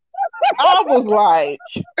 Oh, I was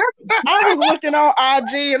looking on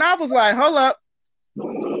IG and I was like, hold up.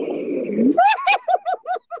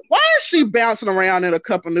 Why is she bouncing around in a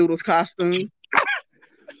cup of noodles costume?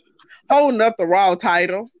 Holding up the Raw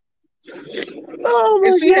title.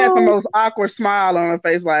 And she had the most awkward smile on her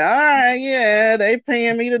face, like, all right, yeah, they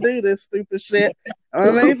paying me to do this stupid shit.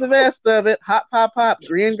 Underneath the rest of it, hot, pop, pop,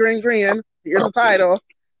 grin, grin, grin. Here's the title.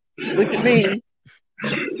 Look at me.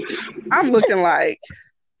 I'm looking like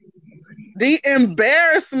the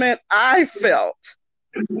embarrassment I felt.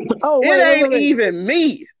 Oh, it ain't even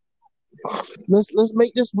me. Let's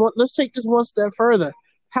make this one. Let's take this one step further.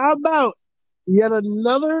 How about yet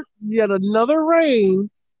another reign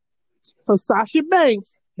for Sasha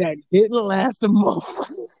Banks that didn't last a month?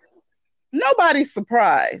 Nobody's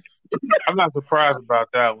surprised. I'm not surprised about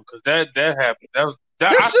that one because that happened.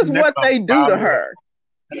 That's just what they do to her.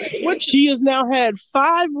 She has now had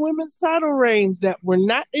 5 women's title reigns that were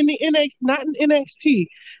not in NXT,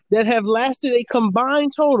 that have lasted a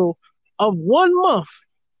combined total of 1 month,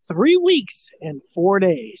 3 weeks, and 4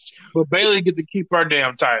 days. But Bayley get to keep her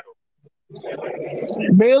damn title.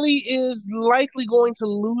 Bayley is likely going to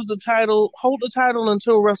hold the title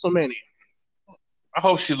until WrestleMania. I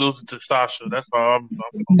hope she loses to Sasha. That's all I'm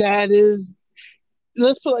That is,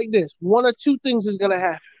 let's put it like this. 1 or 2 things is going to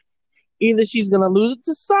happen. Either she's going to lose it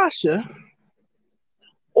to Sasha,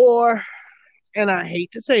 or, and I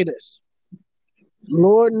hate to say this,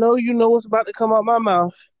 Lord, no, you know what's about to come out my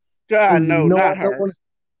mouth. God, no, not her.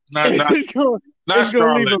 It's going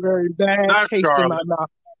to leave a very bad taste in my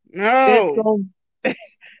mouth. No.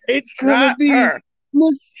 It's going to be her.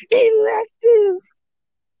 Miss Elective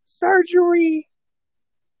Surgery.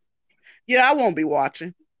 Yeah, I won't be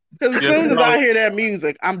watching. Because as soon as I hear that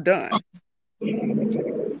music, I'm done.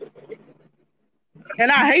 And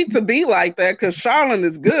I hate to be like that because Charlotte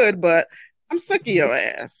is good, but I'm sick of your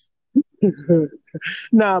ass.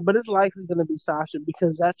 Nah, but it's likely going to be Sasha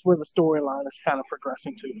because that's where the storyline is kind of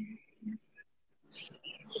progressing to.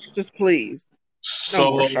 Just please.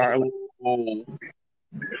 So, no Charlotte.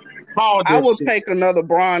 I will take another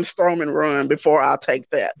Braun Strowman run before I'll take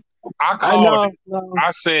that.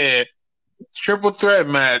 I said triple threat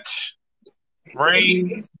match: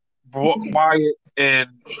 Reigns, Wyatt, and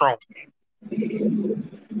Strowman.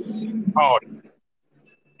 I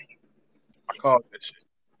called that shit.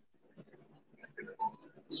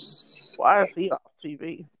 Why is he off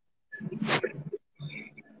TV?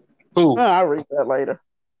 Who? I'll read that later.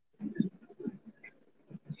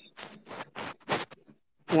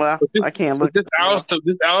 Well, I can't look. This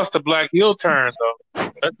Aleister Black heel turn, though.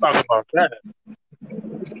 Let's talk about that.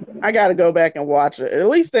 I got to go back and watch it. At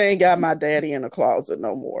least they ain't got my daddy in the closet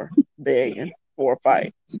no more, begging for a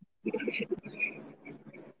fight.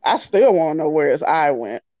 I still want to know where his eye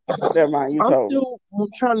went. Never mind, you told me. I'm still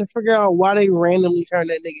trying to figure out why they randomly turned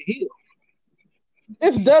that nigga heel.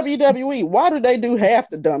 It's WWE. Why do they do half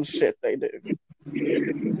the dumb shit they do?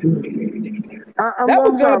 That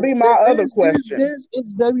was going to be my other question.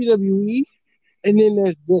 It's WWE, and then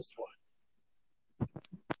there's this one.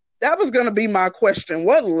 That was going to be my question.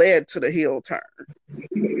 What led to the heel turn?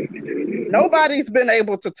 Nobody's been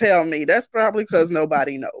able to tell me. That's probably because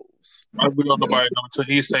nobody knows. We don't nobody know until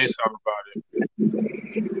he says something about it.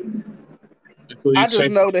 I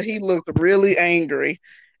just know that he looked really angry.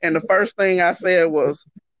 And the first thing I said was,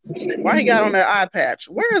 why he got on that eye patch?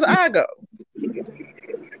 Where his eye go?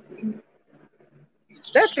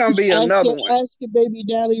 That's going to be another one. Ask your baby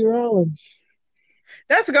daddy Rollins.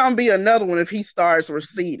 That's going to be another one if he starts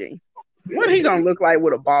receding. What he going to look like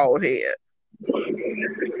with a bald head?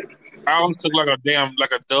 Rollins look like a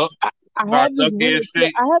duck. I have this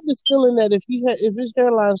feeling that if his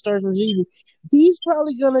hairline starts receding, he's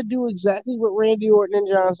probably going to do exactly what Randy Orton and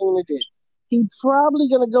John Cena did. He's probably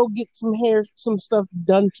going to go get some stuff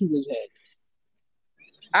done to his head.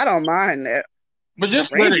 I don't mind that. But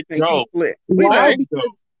just let it go. Why?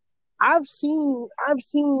 Because I've seen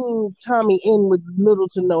Tommy in with little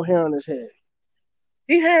to no hair on his head.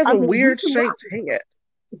 He has a weird shaped head.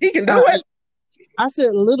 He can do it. I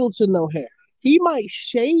said little to no hair. He might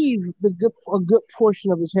shave a good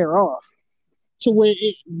portion of his hair off to where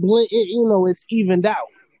it's evened out.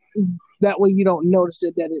 That way you don't notice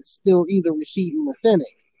it, that it's still either receding or thinning.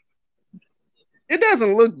 It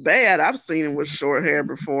doesn't look bad. I've seen him with short hair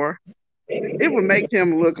before. It would make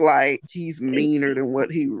him look like he's meaner than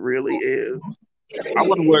what he really is. I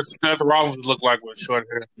wonder what Seth Rollins would look like with short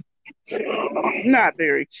hair. Not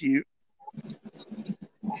very cute.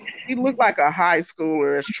 He looked like a high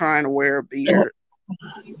schooler that's trying to wear a beard.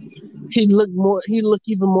 He looked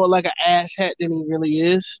even more like an asshat than he really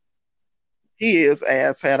is. He is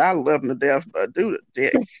asshat. I love him to death, but dude,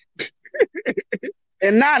 dick.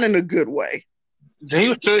 And not in a good way. He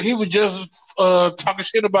was just talking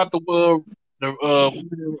shit about the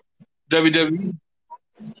WWE.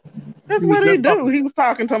 That's what he do. He was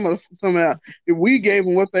talking to them about if we gave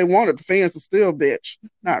them what they wanted, the fans are still bitch.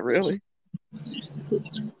 Not really.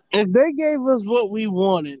 If they gave us what we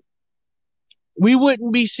wanted, we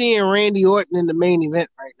wouldn't be seeing Randy Orton in the main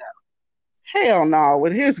event right now. Hell no,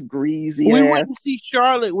 with his greasy ass. We wouldn't see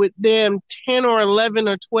Charlotte with damn 10 or 11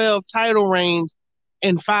 or 12 title reigns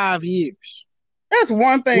in 5 years. That's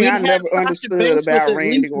one thing I never understood about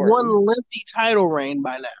Randy Orton. One lengthy title reign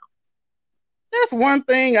by now. That's one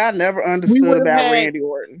thing I never understood about Randy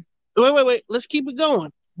Orton. Wait. Let's keep it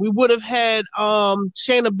going. We would have had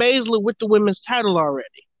Shayna Baszler with the women's title already.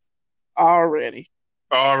 Already.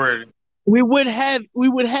 We would have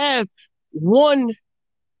one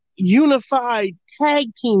unified tag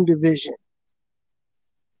team division.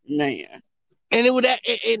 Man. And it would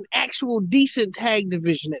an actual decent tag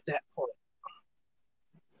division at that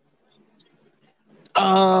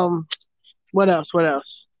point. What else? What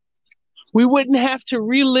else? We wouldn't have to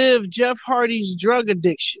relive Jeff Hardy's drug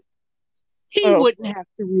addiction. He wouldn't have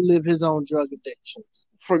to relive his own drug addiction.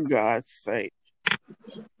 For God's sake.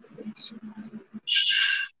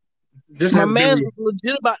 My man was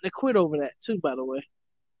legit about to quit over that too, by the way.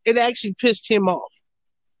 It actually pissed him off.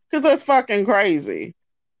 Because that's fucking crazy.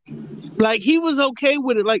 Like, he was okay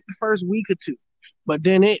with it like the first week or two, but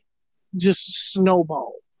then it just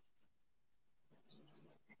snowballed.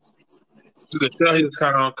 You could tell he was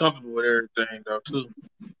kind of uncomfortable with everything, though, too.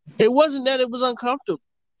 It wasn't that it was uncomfortable.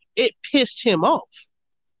 It pissed him off.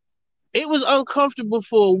 It was uncomfortable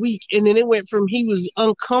for a week, and then it went from he was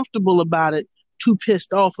uncomfortable about it to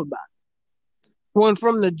pissed off about it. When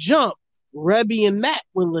from the jump, Rebby and Matt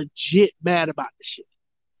were legit mad about the shit.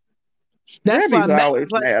 That's why Matt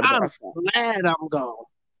was like, I'm glad I'm gone.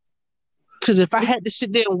 Because if I had to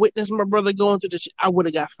sit there and witness my brother going through this shit, I would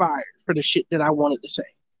have got fired for the shit that I wanted to say.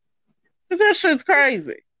 Because that shit's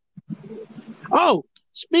crazy. Oh,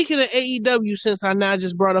 speaking of AEW, since I now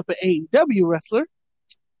just brought up an AEW wrestler,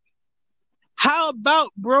 how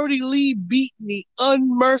about Brody Lee beating the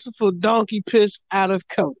unmerciful donkey piss out of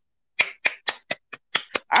Cody?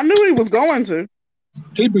 I knew he was going to.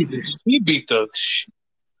 He beat the shit.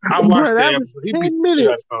 I watched that.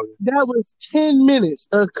 That was 10 minutes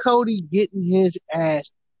of Cody getting his ass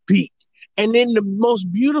beat. And then the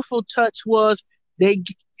most beautiful touch was that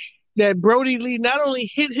Brody Lee not only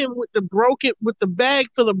hit him with the bag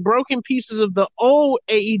full of broken pieces of the old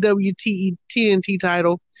AEW TNT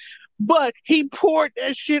title, but he poured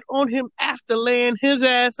that shit on him after laying his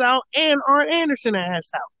ass out and Arn Anderson ass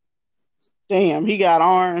out. Damn, he got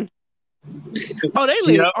Arn. Oh, they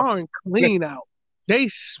laid Arn clean out. They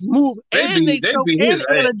smooth, and they choked. And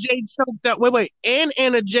Anna Jay choked out. Wait, and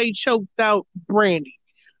Anna Jay choked out Brandy.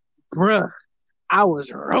 Bruh, I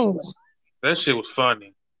was wrong. That shit was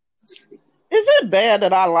funny. Is it bad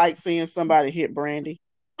that I like seeing somebody hit Brandy?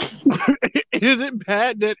 Is it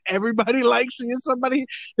bad that everybody likes seeing somebody?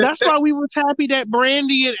 That's why we was happy that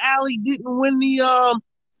Brandy and Allie didn't win the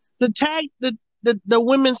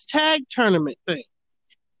women's tag tournament thing.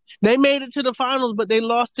 They made it to the finals, but they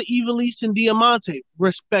lost to Ivelisse and Diamante,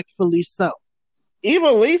 respectfully so.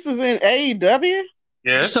 Ivelisse is in AEW?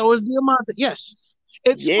 Yes. So is Diamante. Yes.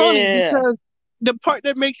 It's funny because the part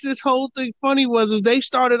that makes this whole thing funny is they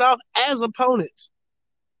started off as opponents.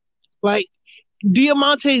 Like,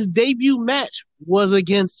 Diamante's debut match was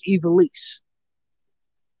against Ivelisse.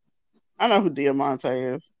 I know who Diamante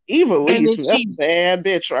is. Ivelisse, that's a bad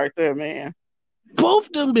bitch right there, man.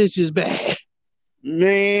 Both them bitches bad.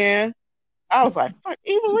 Man, I was like, fuck,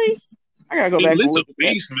 Ivelisse? I gotta go back and look at that.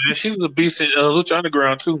 Beast, man. She was a beast in Lucha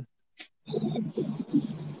Underground, too.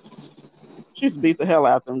 She used to beat the hell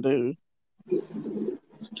out of them, dude.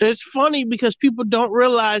 It's funny because people don't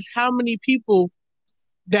realize how many people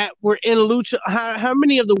that were in Lucha, how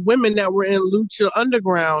many of the women that were in Lucha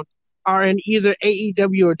Underground are in either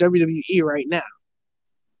AEW or WWE right now.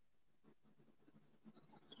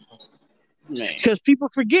 Because people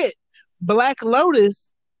forget, Black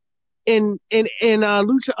Lotus in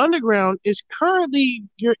Lucha Underground is currently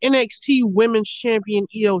your NXT Women's Champion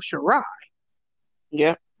Io Shirai.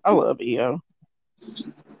 Yeah, I love Io.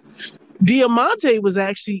 Diamante was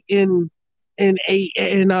actually in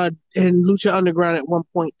Lucha Underground at one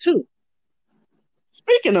point too.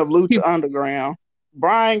 Speaking of Lucha Underground,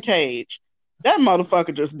 Brian Cage, that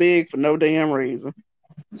motherfucker just big for no damn reason.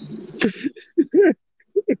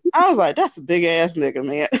 I was like, that's a big ass nigga,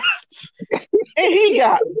 man. And he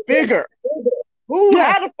got bigger.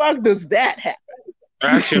 How the fuck does that happen?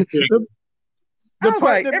 I was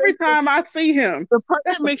like, every time I see him. The part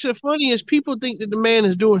that makes it funny is people think that the man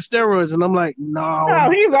is doing steroids, and I'm like, no,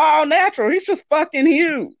 he's all natural. He's just fucking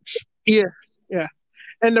huge. Yeah.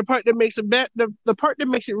 And the part that makes it bad, the part that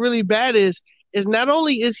makes it really bad is not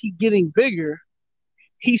only is he getting bigger,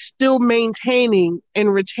 he's still maintaining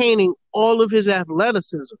and retaining all of his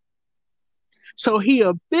athleticism. So he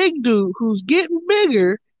a big dude who's getting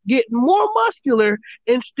bigger, getting more muscular,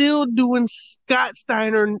 and still doing Scott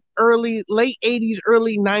Steiner late 80s,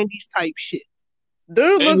 early 90s type shit.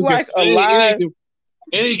 Dude looks like a live...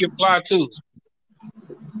 And he can fly too.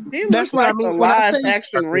 That's what I mean. When I say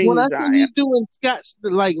he's doing Scott's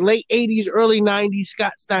like late 80s, early 90s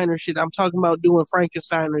Scott Steiner shit, I'm talking about doing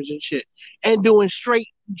Frankensteiners and shit. And doing straight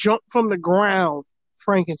jump from the ground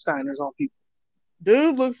Frankensteiners on people.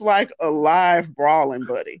 Dude looks like a live brawling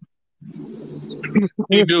buddy.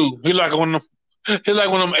 He do. He like one of them. He's like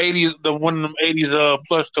one of them '80s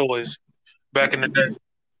plush toys back in the day.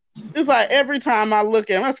 It's like every time I look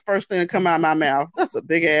at him, that's the first thing that come out of my mouth. That's a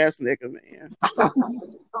big ass nigga, man.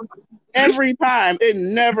 Every time, it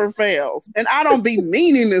never fails, and I don't be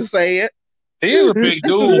meaning to say it. He is a big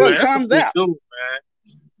dude, man. That's a big dude, man.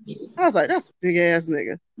 I was like, that's a big ass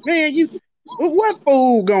nigga, man. What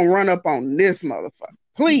fool gonna run up on this motherfucker?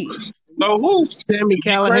 Please, no, who? Sami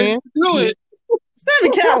Callihan. Do it. Sami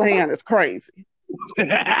Callihan is crazy.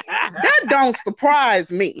 That don't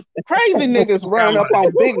surprise me. Crazy niggas run up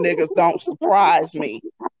on big niggas don't surprise me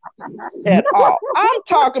at all. I'm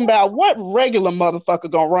talking about what regular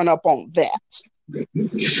motherfucker gonna run up on that.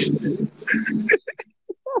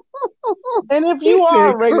 And if you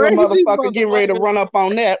are a regular motherfucker getting ready to run up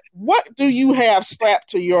on that, what do you have strapped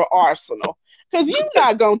to your arsenal? Because you're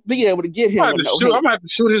not going to be able to get him. I'm going to have to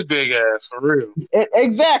shoot his big ass, for real.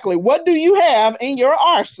 Exactly. What do you have in your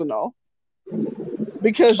arsenal?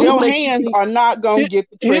 Because your hands are not going to get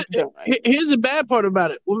the trick done. Here's the bad part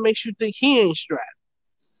about it. What makes you think he ain't strapped?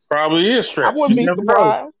 Probably is strapped. I wouldn't be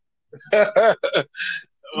surprised.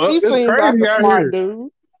 He seems like a smart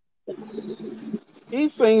dude. He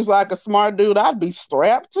seems like a smart dude. I'd be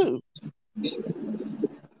strapped too.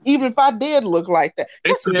 Even if I did look like that.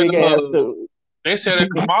 That's a big ass dude. They said that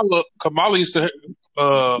Kamala used to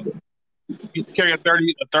carry a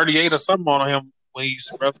 38 or something on him when he used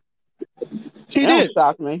to wrestle. She did. Don't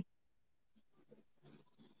shock me.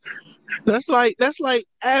 That's like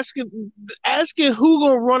asking who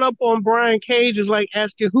gonna run up on Brian Cage is like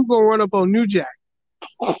asking who gonna run up on New Jack.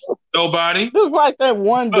 Nobody. It was like that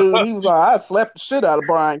one dude. He was like, I slapped the shit out of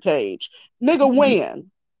Brian Cage. Nigga, when?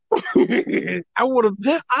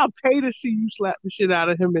 I'll pay to see you slap the shit out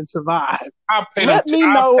of him and survive. Let me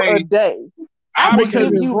know a day.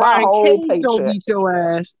 Because if Brian Cage don't beat your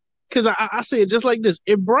ass, because I say it just like this: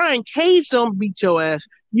 if Brian Cage don't beat your ass,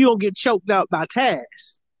 you don't get choked out by Taz.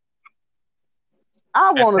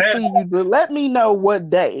 I want to see you do. Let me know what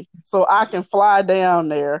day so I can fly down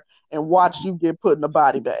there and watch you get put in a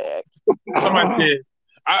body bag. Somebody said,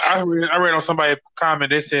 I read on somebody's comment.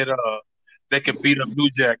 They said, they could beat up New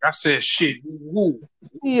Jack. I said, shit, who?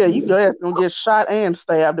 Yeah, you guys gonna get shot and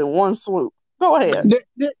stabbed in one swoop. Go ahead.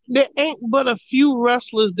 There ain't but a few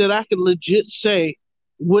wrestlers that I could legit say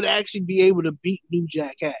would actually be able to beat New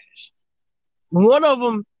Jack ass. One of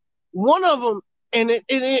them, and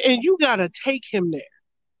you gotta take him there.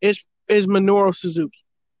 Is Minoru Suzuki.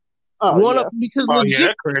 Because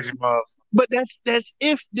legit, crazy motherfucker. But that's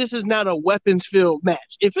if this is not a weapons filled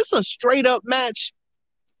match. If it's a straight up match.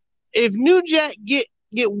 If New Jack get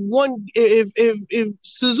one, if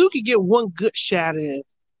Suzuki get one good shot in,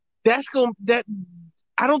 I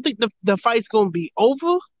don't think the fight's gonna be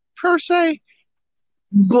over per se,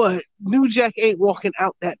 but New Jack ain't walking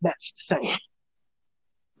out that match the same.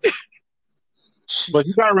 But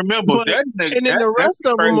you gotta remember that nigga, and then the rest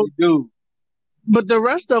of them, dude. But the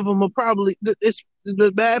rest of them are probably.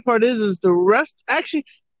 The bad part is the rest. Actually,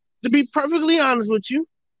 to be perfectly honest with you.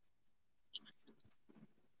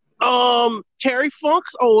 Terry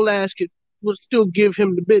Funk's old ass would still give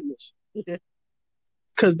him the business.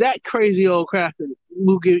 Because that crazy old crafter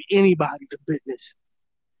will give anybody the business.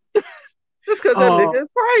 Just because that nigga is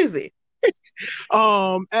crazy.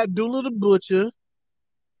 Abdullah the Butcher.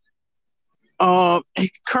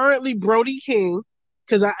 Currently Brody King.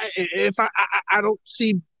 Because I don't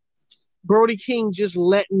see Brody King just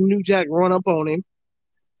letting New Jack run up on him.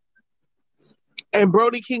 And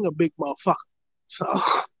Brody King a big motherfucker. So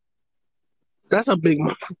that's a big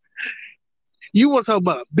motherfucker. You want to talk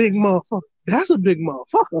about a big motherfucker? That's a big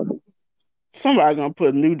motherfucker. Somebody gonna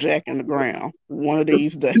put New Jack in the ground one of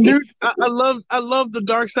these days. I love the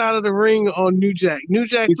dark side of the ring on New Jack. New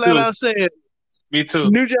Jack flat out said, "Me too."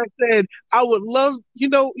 New Jack said, "I would love you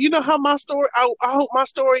know how my story. I hope my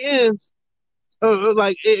story ends.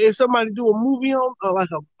 Like if somebody do a movie on like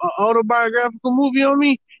a autobiographical movie on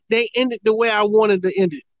me, they end it the way I wanted to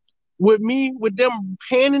end it." With them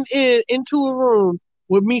panning into a room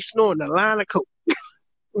with me snorting a line of coke.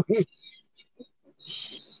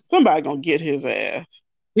 Somebody gonna get his ass.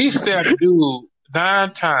 He stabbed a dude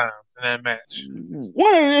 9 times in that match.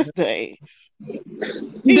 One of these days.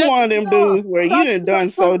 He one of them dudes where you done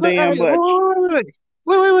so damn much.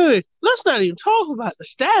 Wait. Let's not even talk about the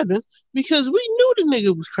stabbing because we knew the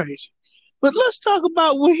nigga was crazy. But let's talk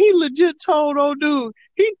about when he legit told old dude,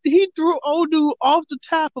 he threw old dude off the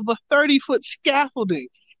top of a 30-foot scaffolding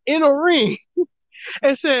in a ring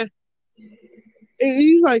and said, and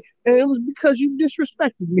he's like, and it was because you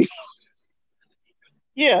disrespected me.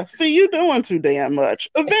 Yeah, see, you doing too damn much.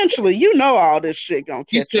 Eventually, you know all this shit gonna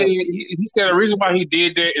He catch said up. he said the reason why he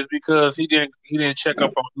did that is because he didn't check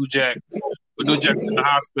up on New Jack. But New Jack was in the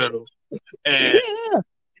hospital, and Yeah,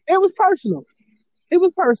 it was personal. It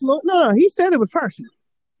was personal. No, he said it was personal.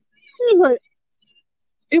 He was like,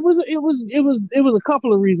 it was a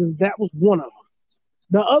couple of reasons. That was one of them.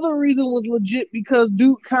 The other reason was legit because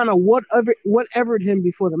dude kind of whatevered him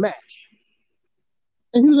before the match,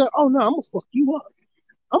 and he was like, "Oh no, I'm gonna fuck you up.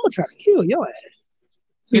 I'm gonna try to kill your ass."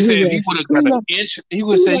 he And said he if he would have got an inch, he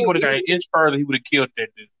would say he would have got an inch further, he would have killed that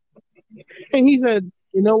dude. And he said,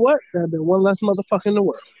 "You know what? That'd been one less motherfucker in the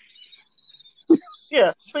world."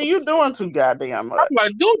 Yeah, see, you doing too goddamn much. I'm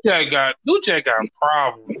like, New Jack got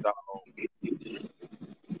problems, dog.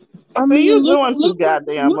 I see, mean, you doing too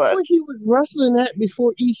goddamn much. Look what he was wrestling at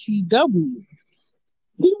before ECW.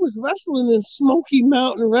 He was wrestling in Smoky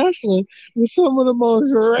Mountain Wrestling with some of the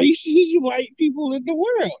most racist white people in the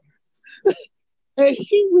world. And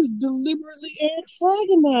he was deliberately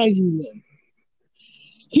antagonizing them.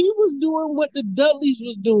 He was doing what the Dudleys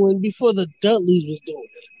was doing before the Dudleys was doing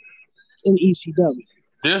it in ECW.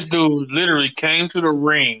 This dude literally came to the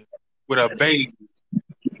ring with a baby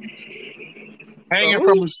hanging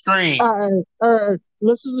from a string. All right.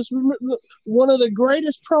 Listen, one of the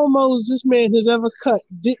greatest promos this man has ever cut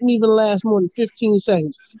didn't even last more than 15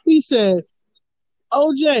 seconds. He said,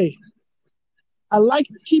 OJ, I like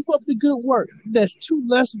to keep up the good work. There's 2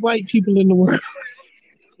 less white people in the world.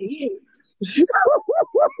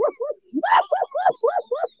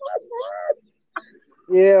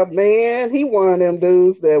 Yeah, man, he one of them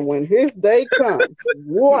dudes that when his day comes,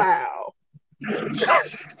 wow.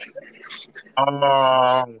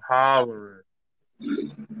 I'm hollering.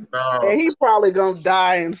 And he probably gonna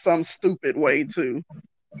die in some stupid way too.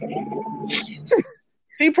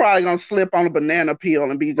 He probably gonna slip on a banana peel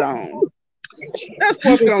and be gone. That's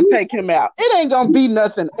what's gonna take him out. It ain't gonna be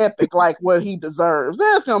nothing epic like what he deserves.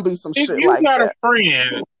 There's gonna be some shit like that.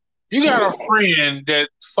 You got a friend that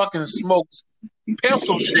fucking smokes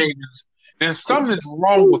pencil shavings, then something is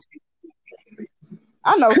wrong with you.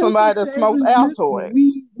 I know somebody that smokes Altoids.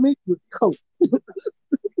 We mixed with coke.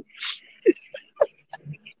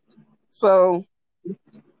 So,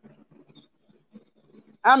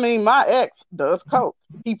 I mean, my ex does coke.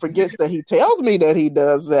 He forgets that he tells me that he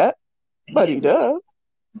does that, but he does.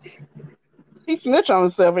 He snitch on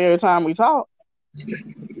himself every time we talk.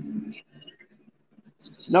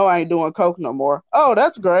 No, I ain't doing coke no more. Oh,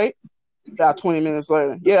 that's great. About 20 minutes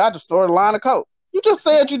later. Yeah, I just started a line of coke. You just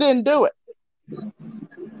said you didn't do it.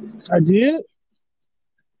 I did?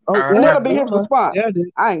 Oh, and that'll be his response. Yeah,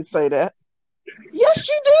 I ain't say that. Yes,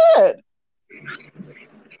 you did.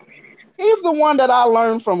 He's the one that I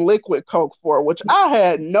learned from liquid coke for, which I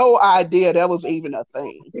had no idea that was even a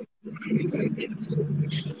thing.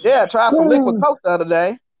 Yeah, I tried some liquid coke the other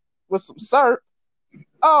day with some syrup.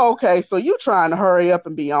 Oh, okay. So you trying to hurry up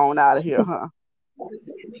and be on out of here, huh?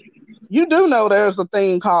 You do know there's a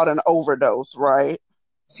thing called an overdose, right?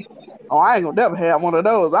 Oh, I ain't gonna never have one of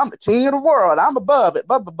those. I'm the king of the world. I'm above it.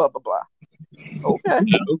 Blah, blah, blah, blah, blah. Okay.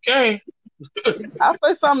 Okay. I'll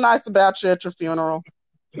say something nice about you at your funeral.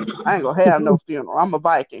 I ain't gonna have no funeral. I'm a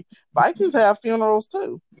Viking. Vikings have funerals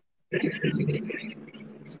too.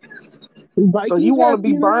 Vikings, so you want to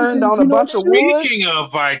be burned on a bunch of wood? Speaking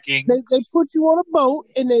of Vikings, they put you on a boat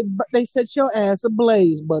and they set your ass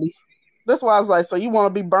ablaze, buddy. That's why I was like, so you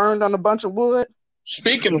want to be burned on a bunch of wood?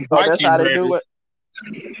 Speaking of Vikings, that's how they do it.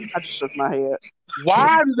 I just shook my head.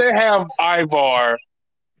 Why do they have Ivar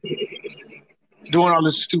doing all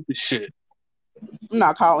this stupid shit? I'm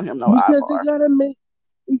not calling him no Ivar.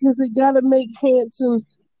 Because they gotta make Hanson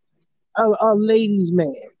a ladies'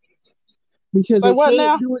 man. Because they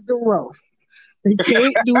can't do it to Raw. They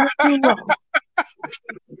can't do it to Raw.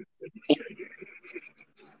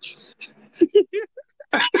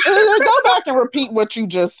 Go back and repeat what you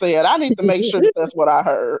just said. I need to make sure that's what I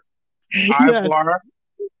heard. Ivar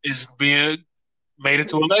is being made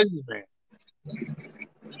into a ladies' man.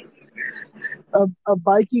 A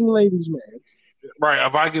Viking ladies' man. Right, a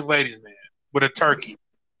Viking ladies' man with a turkey.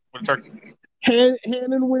 Hand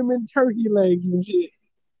and women turkey legs and shit.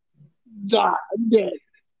 God,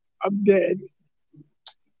 I'm dead.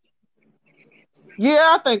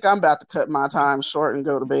 Yeah, I think I'm about to cut my time short and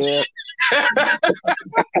go to bed.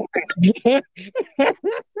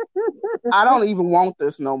 I don't even want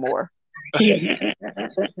this no more. I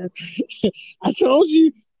told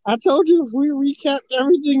you if we recapped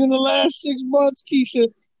everything in the last 6 months, Keisha,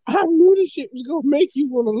 I knew this shit was gonna make you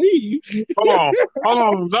want to leave. Hold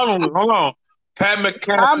on. Pat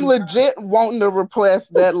McAfee. I'm legit wanting to repress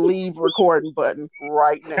that leave recording button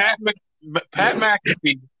right now. Pat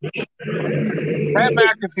McAfee. Pat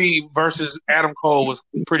McAfee versus Adam Cole was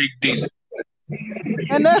pretty decent.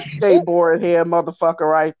 And that skateboard head motherfucker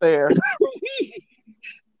right there.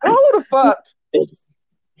 Who the fuck?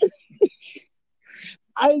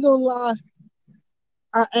 I ain't gonna lie.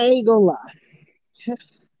 I ain't gonna lie.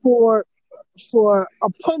 For a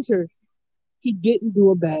punter, he didn't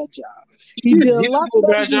do a bad job. He did a lot do a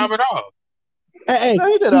better bad job at all. Hey,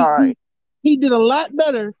 he did all right. He did a lot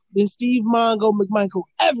better than Steve Mongo McMichael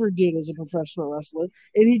ever did as a professional wrestler,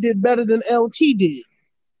 and he did better than LT did.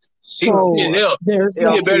 So he there's he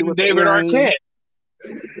did better than David Arquette.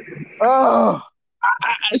 Oh,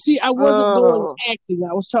 I wasn't doing acting.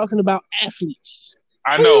 I was talking about athletes.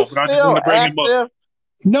 I know, but I just want to bring him up.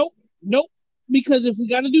 Nope. Because if we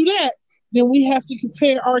got to do that, then we have to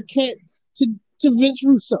compare Arquette to Vince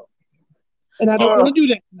Russo, and I don't want to do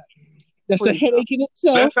that tonight. That's a headache in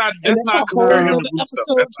itself. That's not a whole other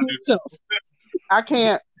episode to itself. I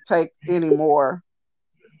can't take any more.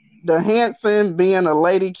 The Hanson being a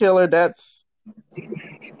lady killer, that's...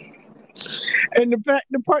 And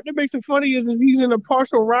the part that makes it funny is he's in a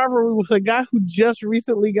partial rivalry with a guy who just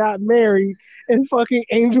recently got married and fucking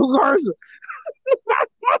Angel Garza.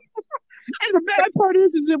 And the bad part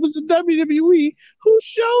is it was the WWE who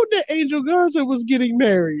showed that Angel Garza was getting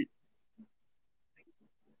married.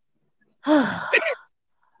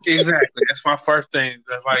 Exactly. That's my first thing.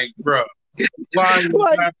 That's like, bro.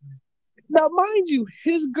 Now, mind you,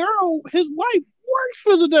 his wife works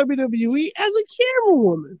for the WWE as a camera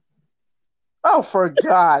woman. Oh, for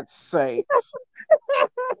God's sakes.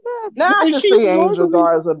 Now I can see Angel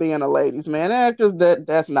Garza being a ladies' man. Because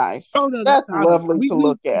that's nice. Oh, no, that's lovely to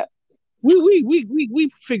look at. We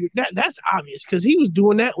figured that's obvious because he was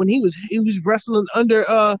doing that when he was wrestling under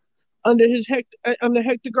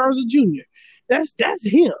Hector Garza Jr. That's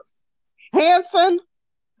him. Hanson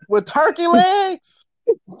with turkey legs.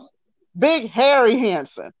 Big hairy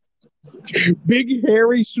Hanson. Big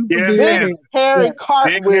hairy super big hairy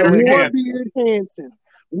cartwheel. Warbeard Hanson.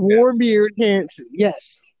 Warbeard Hanson.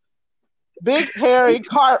 Yes. Big hairy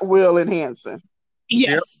cartwheel in Hanson.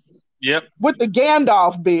 Yes. Yep. With the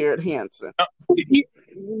Gandalf beard Hanson.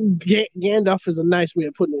 Gandalf is a nice way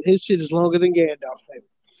of putting it. His shit is longer than Gandalf, baby.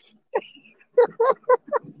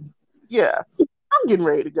 Yeah. I'm getting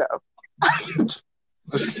ready to go. I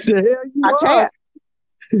can't.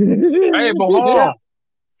 Hey, but hold on.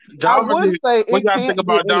 Dominic, I would say what y'all think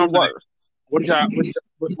about Dominic? What y'all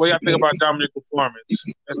think about Dominic's performance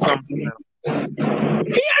at SummerSlam?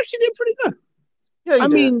 He actually did pretty good. Yeah, I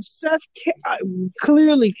mean, Seth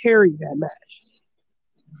clearly carried that match,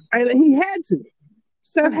 and he had to.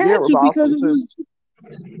 Seth had to because it was.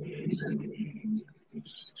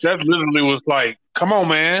 That literally was like, "Come on,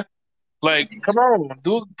 man! Like, come on,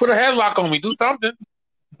 put a headlock on me, do something."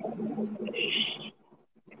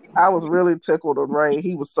 I was really tickled with Ray.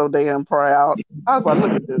 He was so damn proud. I was like,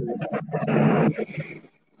 look at this.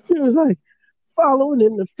 He was like, following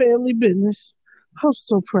in the family business. I'm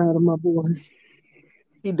so proud of my boy.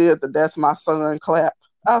 He did the "That's my son" clap.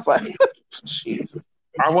 I was like, Jesus.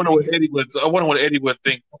 I wonder what Eddie would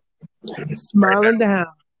think. Smiling down.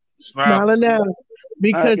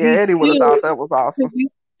 Because Eddie would have thought that was awesome.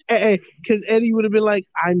 Because Eddie would have been like,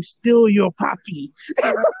 I'm still your poppy.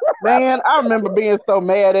 Man, I remember being so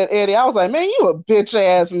mad at Eddie. I was like, man, you a bitch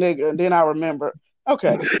ass nigga. And then I remember,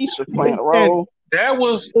 okay, he's just playing a role. That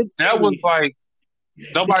was like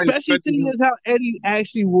nobody. Especially seeing as how Eddie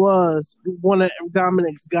actually was one of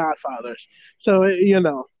Dominic's godfathers. So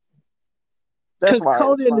because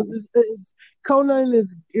Conan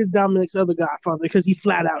is Dominic's other godfather because he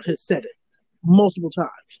flat out has said it multiple times.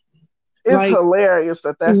 It's hilarious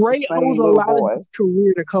that's Ray the same owes a lot of his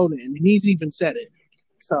career to Conan, and he's even said it.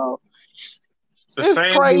 So it's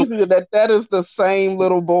crazy that is the same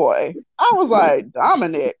little boy. I was like,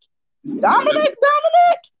 Dominic Mysterio.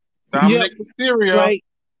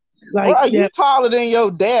 Bro, you taller than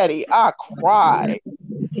your daddy. I cried.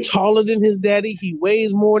 Taller than his daddy. He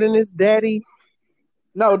weighs more than his daddy.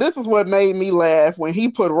 No, this is what made me laugh when he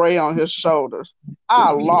put Ray on his shoulders.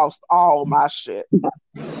 I lost all my shit.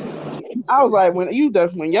 I was like, when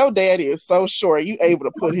your daddy is so short, you able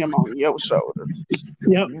to put him on your shoulders.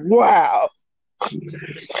 Yep. Wow.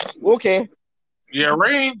 Okay. Yeah,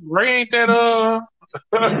 Ray ain't that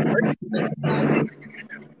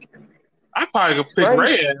I probably could pick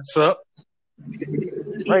Ray ass up.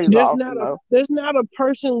 There's not a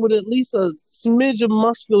person with at least a smidge of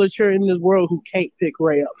musculature in this world who can't pick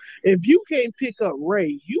Ray up. If you can't pick up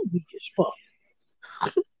Ray, you weak as fuck.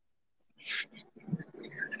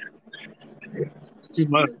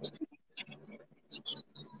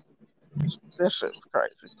 That shit was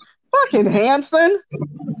crazy. Fucking Hanson.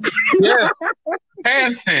 Yeah,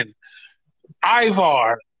 Hanson,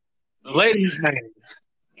 Ivar, ladies' man.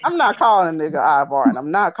 I'm not calling a nigga Ivar, and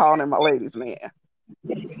I'm not calling him a ladies' man.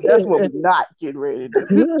 That's what we're not getting ready to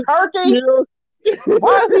do. Turkey?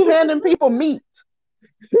 Why is he handing people meat?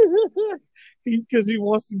 Because he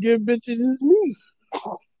wants to give bitches his meat.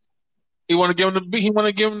 He want to give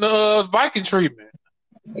him the Viking treatment.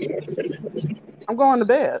 I'm going to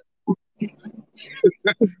bed.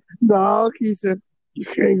 No, Keisha, you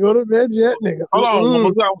can't go to bed yet, nigga. Hold on,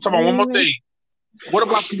 I'm talking about one more thing. What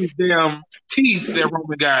about these damn teeth that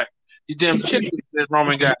Roman got? These damn chickens that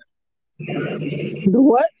Roman got? The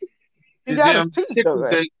what? He got his teeth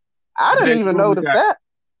done. I didn't even notice that.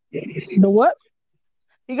 The what?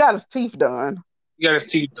 He got his teeth done. He got his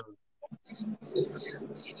teeth done.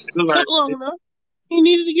 Took long enough. He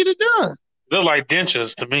needed to get it done. Look like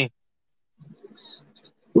dentures to me.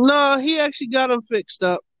 No, he actually got them fixed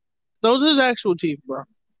up. Those are his actual teeth, bro.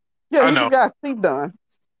 Yeah, he just got his teeth done.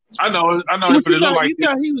 I know. What you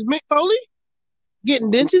thought he was Mick Foley?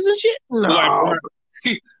 Getting dentures and shit? No. Like,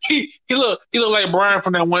 he looked like Brian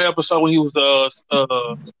from that one episode when he was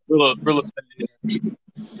real.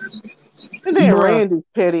 And then Randy's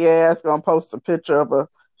petty ass gonna post a picture of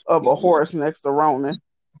a horse next to Roman.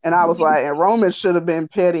 And I was like, and Roman should have been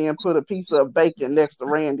petty and put a piece of bacon next to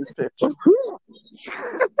Randy's picture.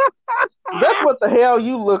 That's what the hell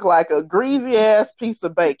you look like, a greasy ass piece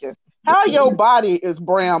of bacon. How your body is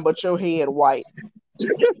brown but your head white?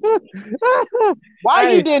 Why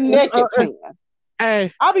you didn't naked tan?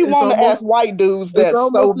 Hey, I be wanting to ask white dudes that's so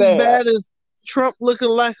bad. As bad as Trump looking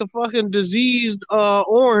like a fucking diseased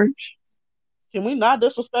orange. Can we not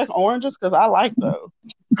disrespect oranges? Because I like those.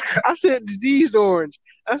 I said diseased orange.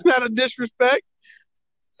 That's not a disrespect.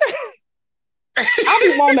 I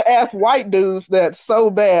be wanting to ask white dudes that's so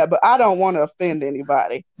bad, but I don't want to offend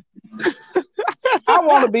anybody. I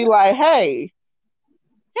want to be like, hey,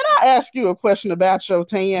 can I ask you a question about your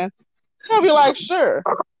tan? They'll be like, sure.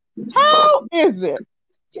 How is it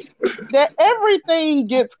that everything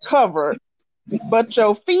gets covered but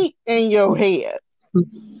your feet and your head?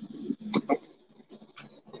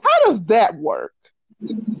 How does that work?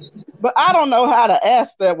 But I don't know how to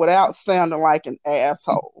ask that without sounding like an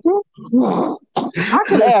asshole. I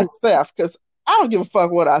could ask Seth because I don't give a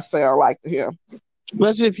fuck what I sound like to him.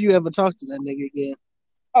 Let's see if you ever talk to that nigga again.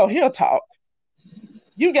 Oh, he'll talk.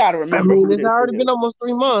 You got to remember. It's already been almost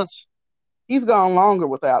 3 months. He's gone longer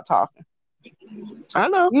without talking. I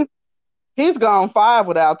know. He's gone 5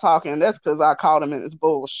 without talking, and that's because I caught him in his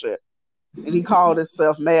bullshit. And he called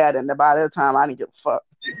himself mad, and by that time, I didn't give a fuck.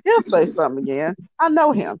 He'll say something again. I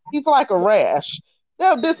know him. He's like a rash.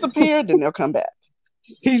 They'll disappear, then they'll come back.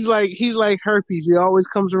 He's like herpes. He always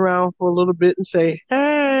comes around for a little bit and say,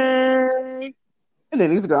 hey. And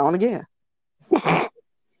then he's gone again.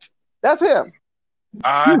 That's him.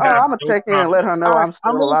 I'm going to check in and let her know I'm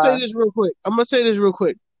still alive. I'm going to say this real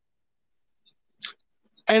quick.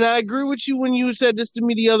 And I agree with you when you said this to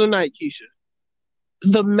me the other night, Keisha.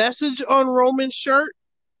 The message on Roman's shirt,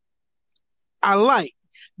 I like.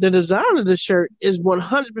 The design of the shirt is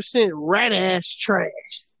 100% rat-ass trash.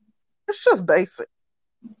 It's just basic.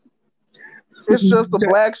 It's just a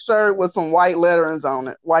black shirt with some white lettering on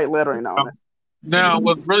it. Now,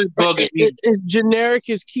 what's really bugging me... It's generic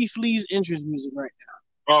as Keith Lee's entrance music right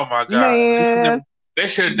now. Oh, my God. Man. They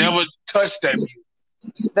should have never touched that music.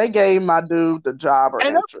 They gave my dude the jobber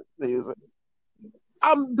entrance music.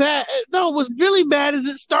 I'm bad. No, what's really bad is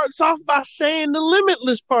it starts off by saying the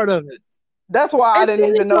Limitless part of it. That's why I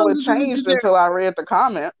didn't even know it changed until I read the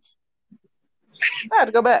comments. I had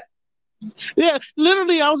to go back. Yeah,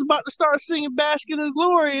 literally, I was about to start singing Basket of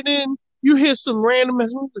Glory, and then you hear some random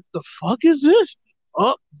message. What the fuck is this?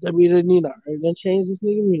 Oh, I mean, I change this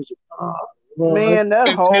nigga music. Oh, well, man, that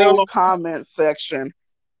whole comment section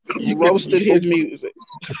roasted his music.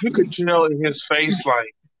 You could tell in his face,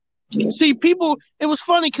 like. See, people, it was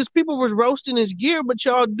funny because people was roasting his gear, but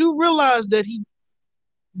y'all do realize that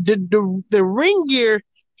the ring gear,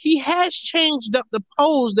 he has changed up the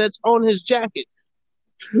pose that's on his jacket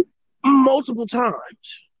multiple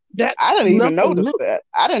times. I didn't even notice that.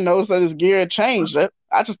 I didn't notice that his gear had changed.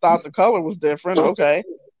 I just thought the color was different. Okay.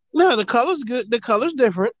 No, the color's good. The color's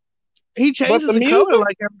different. He changes the color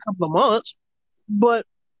like every couple of months. But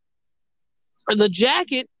the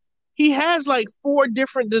jacket, he has like 4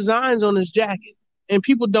 different designs on his jacket, and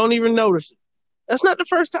people don't even notice it. That's not the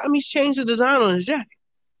first time he's changed the design on his jacket.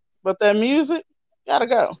 But that music, gotta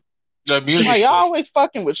go. That music. Like, y'all always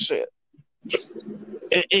fucking with shit.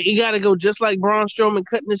 You gotta go just like Braun Strowman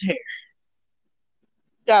cutting his hair.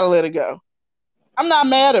 Gotta let it go. I'm not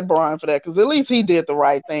mad at Brian for that because at least he did the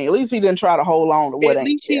right thing. At least he didn't try to hold on to what At ain't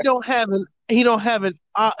least there. he don't have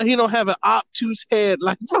an obtuse head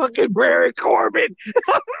like fucking Barry Corbin.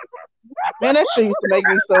 Man, that shit used to make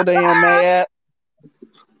me so damn mad.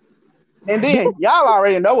 And then y'all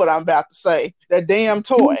already know what I'm about to say. That damn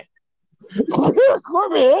toy.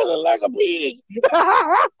 Corbin head look like a penis.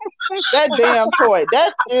 That damn toy.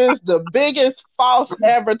 That is the biggest false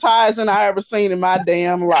advertising I ever seen in my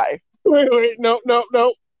damn life. Wait, no.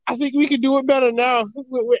 I think we can do it better now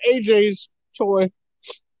with AJ's toy.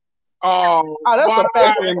 Oh, that's a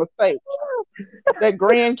factory mistake. That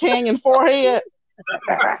Grand Canyon forehead.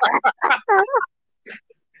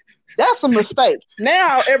 That's a mistake.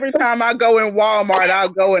 Now, every time I go in Walmart, I'll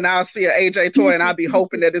go and I'll see an AJ toy and I'll be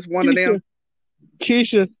hoping that it's one of them.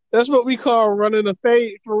 Keisha, that's what we call running a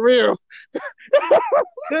fade for real.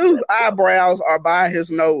 Dude's eyebrows are by his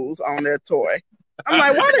nose on that toy. I'm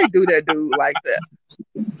like, why they do that dude like that?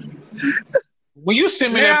 When you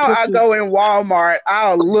send me now that picture, I go in Walmart,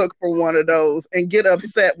 I'll look for one of those and get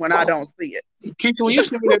upset when I don't see it. Keisha, when you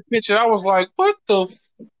sent me that picture, I was like, what the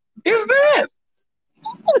is that?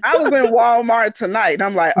 I was in Walmart tonight and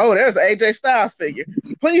I'm like, oh, there's an AJ Styles figure.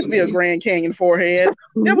 Please be a Grand Canyon forehead.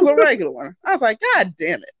 It was a regular one. I was like, God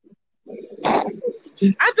damn it.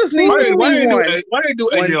 I just need to see one. Why they do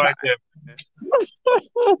AJ like that?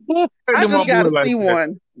 I just got to see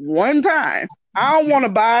one time. I don't want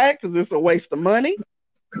to buy it because it's a waste of money.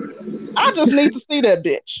 I just need to see that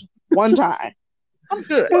bitch one time. I'm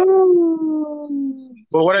good.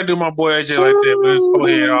 But what I do my boy AJ like that with his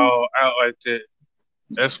forehead all out like that?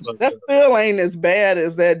 That still ain't as bad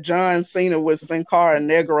as that John Cena with Sin Cara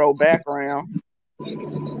Negro background.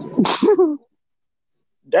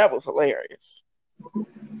 That was hilarious.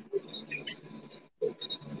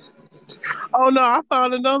 Oh no, I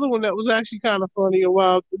found another one that was actually kind of funny a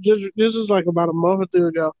while. This is like about a month or two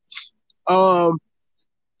ago.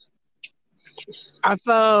 I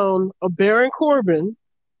found a Baron Corbin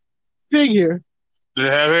figure. Did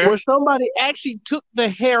it have hair? Where somebody actually took the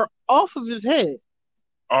hair off of his head.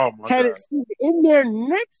 Oh my God. Had it in there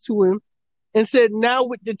next to him and said, now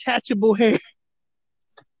with detachable hair.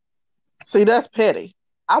 See, that's petty.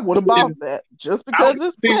 I would have bought that just because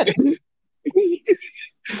it's petty.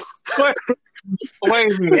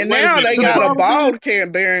 Wait a minute. And now they got a bald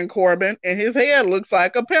Baron Corbin and his head looks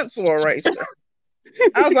like a pencil eraser.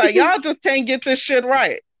 I was like, y'all just can't get this shit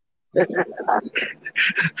right. It's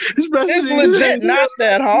legit not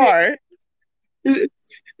that hard.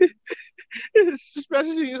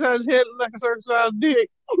 Especially his head like a certain size dick.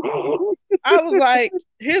 I was like,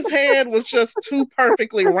 his head was just too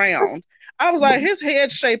perfectly round. I was like, his head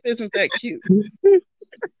shape isn't that cute.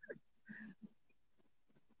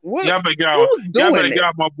 Y'all better get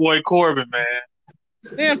off my boy Corbin, man.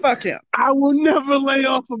 Man, fuck him. I will never lay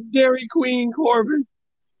off of Dairy Queen Corbin.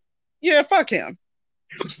 Yeah, fuck him.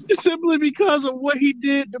 Simply because of what he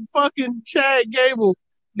did to fucking Chad Gable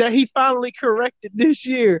that he finally corrected this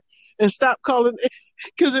year and stopped calling it,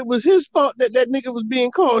 because it was his fault that nigga was being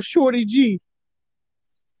called Shorty G.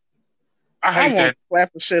 I hate that.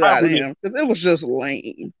 Slap the shit out of him because it was just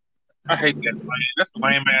lame. I hate that lame. That's a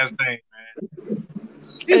lame ass thing, man.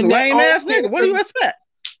 He's a lame ass nigga. What do you expect?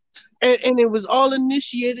 And it was all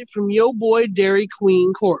initiated from your boy Dairy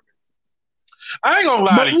Queen Corbin. I ain't gonna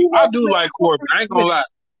lie to you. I do like Corbin. I ain't gonna lie.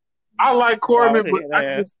 I like Corbin, but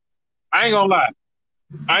I ain't gonna lie.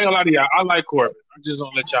 I ain't gonna lie to y'all. I like Corbin. I'm just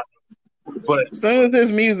gonna let y'all know. But as soon as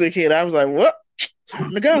his music hit, I was like, "What?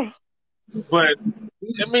 Time to go." But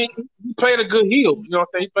I mean, he played a good heel. You know what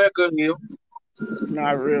I'm saying? He played a good heel.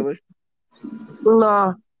 Not really.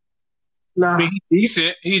 Nah. I mean, he's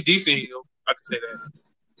decent. He's decent heel. I can say that.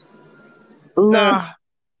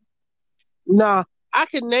 Nah. I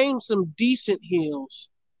can name some decent heels,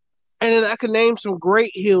 and then I can name some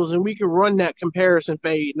great heels, and we can run that comparison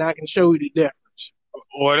fade, and I can show you the difference.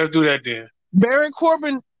 Well, let's do that then. Baron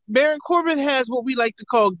Corbin has what we like to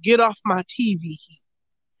call "get off my TV" heat.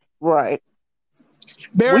 Right.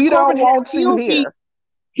 Baron we Corbin don't want you here.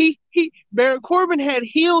 Baron Corbin had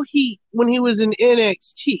heel heat when he was in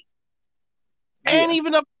NXT, and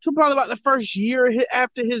even up to probably about the first year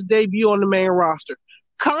after his debut on the main roster.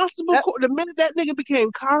 The minute that nigga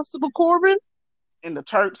became Constable Corbin in the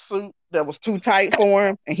church suit that was too tight for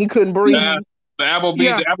him and he couldn't breathe. The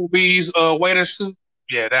Applebee's waiter suit.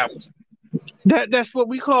 Yeah, that was. That's what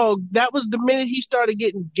we call. That was the minute he started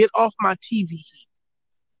getting get off my TV heat.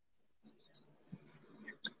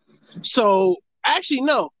 So actually,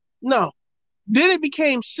 no. Then it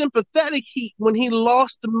became sympathetic heat when he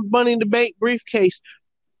lost the Money in the Bank briefcase.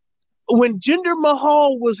 When Jinder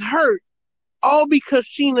Mahal was hurt. All because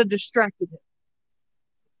Cena distracted him.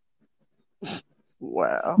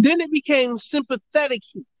 Wow. Then it became sympathetic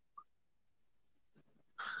heat.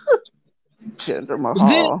 Jinder Then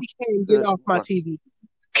Mahal. it became get off my TV.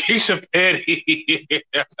 Keisha Petty.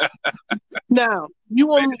 Now, you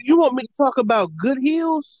want me to talk about good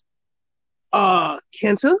heels?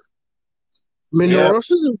 Kenta, Minoru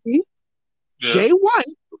Suzuki, Jay White,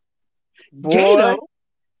 Boy, Gato,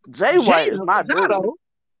 Jay White is my dude.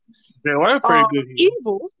 Jay White pretty good heel.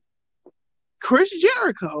 Evil, Chris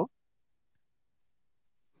Jericho.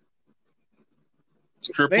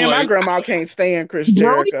 Man, my grandma can't stand Chris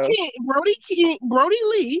Jericho. Brody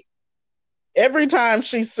Lee. Every time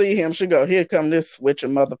she see him, she go, "Here come this switching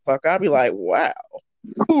motherfucker." I'll be like, "Wow."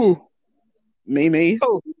 Ooh. Mimi.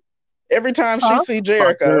 Ooh. Every time she see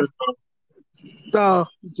Jericho.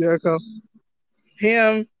 Jericho.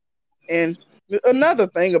 Him. And another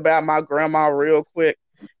thing about my grandma real quick.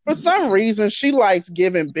 For some reason, she likes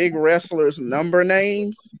giving big wrestlers number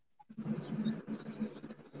names.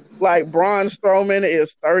 Like Braun Strowman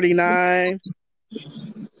is 39.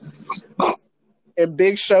 And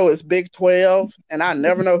Big Show is Big 12. And I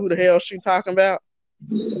never know who the hell she's talking about.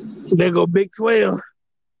 There go Big 12.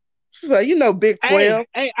 She's like, Big 12.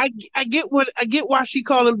 Hey, I get why she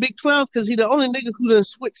called him Big 12, because he the only nigga who done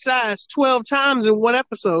switched sides 12 times in one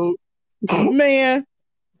episode. Man,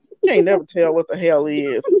 you can't never tell what the hell he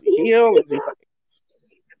is. Is he heel? Is he?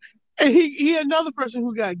 And he another person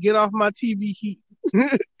who got get off my TV heat.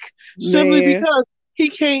 Simply because he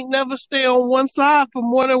can't never stay on one side for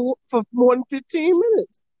more than 15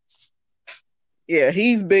 minutes. Yeah,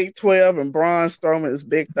 he's Big 12 and Braun Strowman is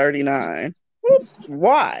Big 39.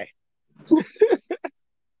 Why?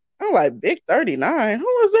 I'm like, Big 39?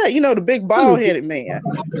 Who is that? The big bald-headed man.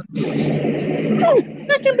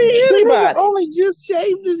 That can be anybody. He only just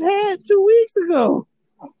shaved his head 2 weeks ago.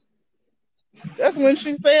 That's when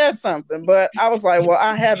she said something, but I was like, well,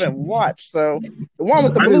 I haven't watched. So the one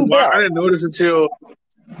with the blue belt. I didn't notice until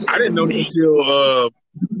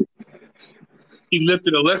he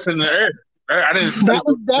lifted Alexa in the air. I didn't. That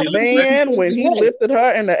was when he lifted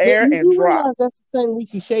her in the air and dropped. That's the same week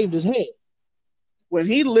he shaved his head. When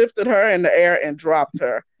he lifted her in the air and dropped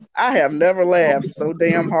her, I have never laughed so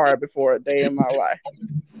damn hard before a day in my life.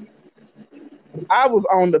 I was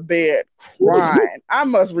on the bed crying. I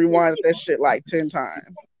must rewind that shit like 10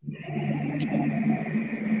 times.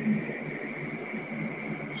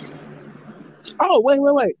 Oh, wait.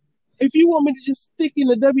 If you want me to just stick in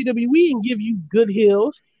the WWE and give you good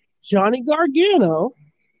heels, Johnny Gargano,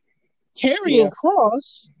 Karrion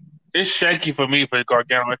Kross. It's shaky for me for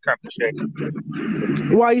Gargano. It's kind of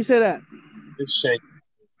shaky. Why you say that? It's shaky.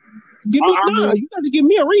 You got to give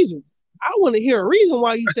me a reason. I want to hear a reason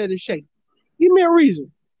why you said it's shaky. Give me a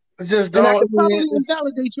reason. It's just and I can probably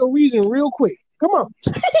invalidate your reason real quick. Come on.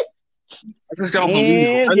 I just don't believe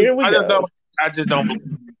it. I just don't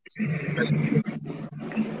believe it.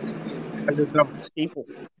 I just don't.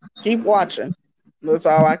 Keep watching. That's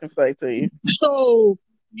all I can say to you. So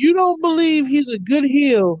you don't believe he's a good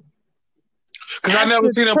heel? Because I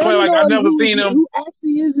never seen him play like I never seen him. Who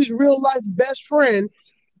actually is his real life best friend,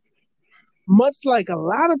 much like a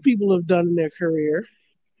lot of people have done in their career,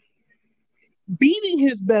 beating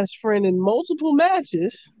his best friend in multiple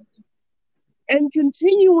matches and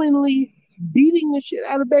continually beating the shit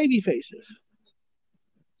out of baby faces.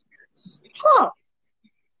 Huh.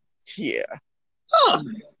 Yeah. Huh.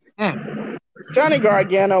 Johnny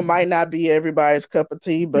Gargano might not be everybody's cup of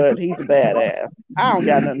tea, but he's a badass. I don't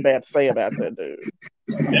got nothing bad to say about that dude.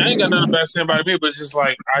 Yeah, I ain't got nothing bad to say about me, but it's just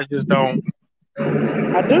like, I just don't.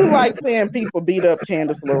 I do like seeing people beat up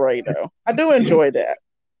Candice LeRae, though. I do enjoy that.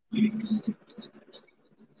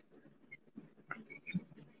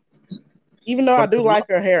 Even though I do like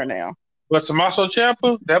her hair now. But Tommaso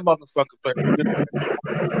Ciampa, that motherfucker played.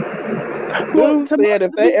 Dude said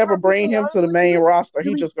if they ever bring him to the main roster,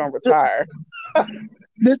 he's just gonna retire.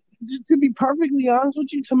 To be perfectly honest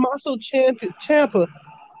with you, Tommaso Ciampa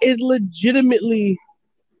is legitimately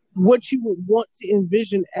what you would want to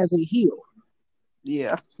envision as a heel.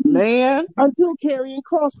 Yeah, man. Until Karrion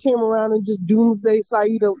Kross came around and just doomsday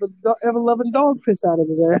Saito, the ever-loving dog piss out of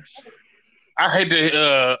his ass. I hate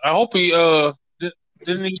to. I hope he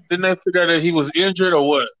didn't they figure out that he was injured or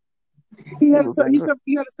what? He had a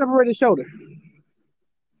separated shoulder.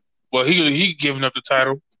 Well, he giving up the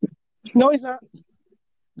title. No, he's not.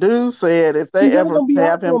 Dude said if they ever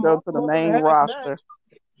have him go to the main roster,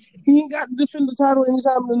 he ain't got to defend the title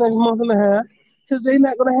anytime in the next month and a half because they're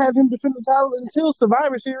not going to have him defend the title until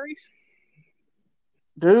Survivor Series.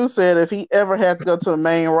 Dude said if he ever had to go to the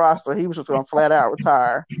main roster, he was just going to flat out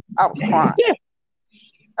retire. I was crying. Yeah.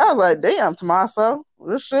 I was like, damn, Tommaso.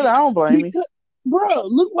 This shit, I don't blame you. bro,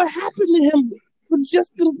 look what happened to him for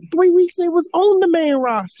just the 3 weeks they was on the main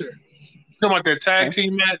roster. Talking about that tag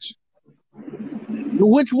team match?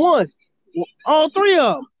 Which one? All three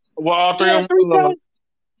of them. Well, all three of Three them.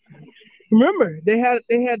 Remember, they had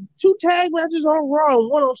 2 tag matches on Raw and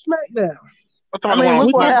 1 on SmackDown. I mean,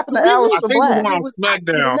 look what happened to Aleister Black. One on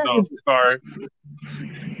SmackDown, though. Sorry.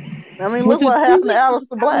 I mean, look what happened to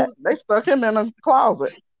Aleister Black. They stuck him in a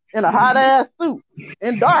closet in a hot ass suit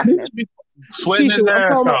in darkness, sweating his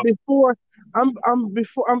ass off. I'm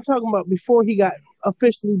talking about before he got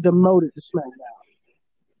officially demoted to SmackDown.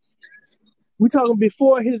 We're talking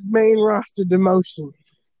before his main roster demotion.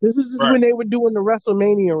 This is just when they were doing the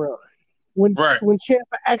WrestleMania run. When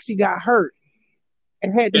Ciampa actually got hurt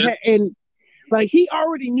and and like he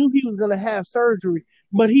already knew he was gonna have surgery,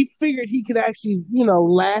 but he figured he could actually,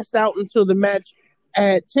 last out until the match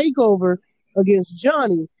at TakeOver against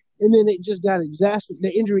Johnny, and then it just got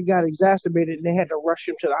the injury got exacerbated, and they had to rush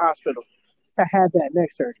him to the hospital to have that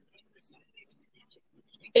neck surgery.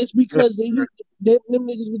 It's because them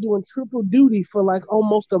niggas were doing triple duty for like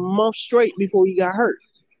almost a month straight before he got hurt.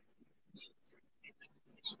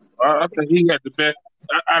 I think he had the best.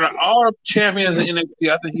 Out of all champions in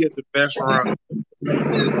NXT, I think he had the best run.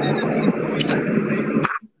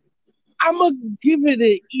 I'm going to give it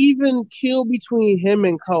an even kill between him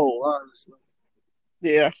and Cole, honestly.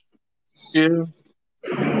 Yeah. Yeah.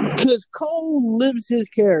 Because Cole lives his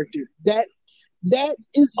character. That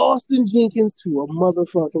is Austin Jenkins to a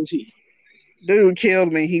motherfucking T. Dude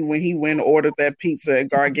killed me when he went and ordered that pizza at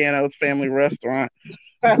Gargano's Family Restaurant.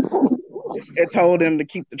 It told him to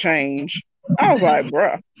keep the change. I was like,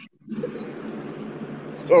 bruh.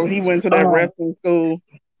 So he went to that wrestling school.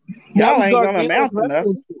 Y'all ain't gonna amount to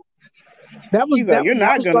nothing. He's like, you're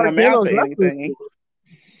not gonna amount to anything.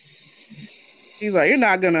 He's like, you're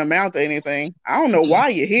not gonna amount to anything. I don't know why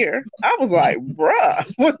you're here. I was like, bruh,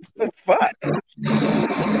 what the fuck?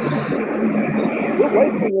 You're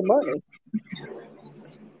wasting your money.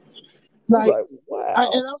 Like wow.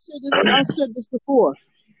 I've said this before.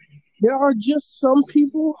 There are just some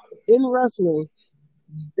people in wrestling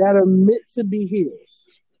that are meant to be heels.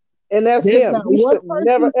 And that's him. He should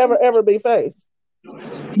never, ever be faced.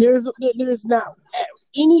 There's not at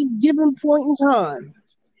any given point in time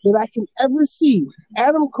that I can ever see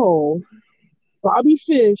Adam Cole, Bobby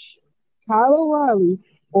Fish, Kyle O'Reilly,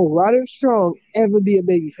 or Roderick Strong ever be a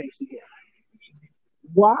babyface again.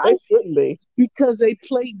 Why? They shouldn't be. Because they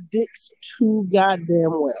play dicks too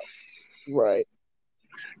goddamn well. Right.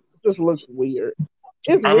 Just looks weird.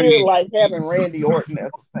 It's weird, like having Randy Orton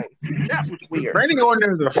as a face. That was weird. Randy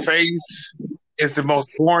Orton as a face is the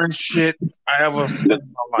most boring shit I ever seen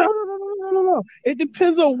in my life. No. It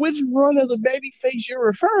depends on which run as a baby face you're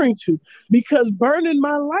referring to. Because Burning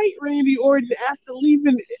My Light, Randy Orton, after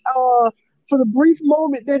leaving, for the brief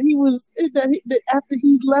moment that he was after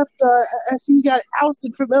he left, after he got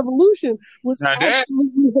ousted from Evolution, was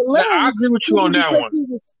absolutely hilarious. I agree with you on that one.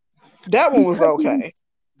 That one was okay.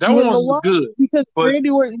 That one was good. Because Randy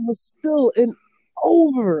Orton was still an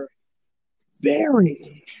overbearing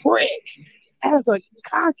prick as a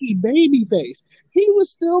cocky babyface. He was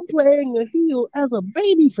still playing a heel as a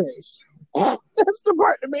babyface. That's the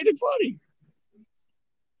part that made it funny.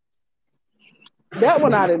 That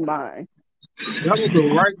one I didn't mind. That was the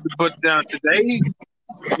right to put down today.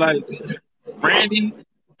 Like Randy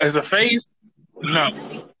as a face,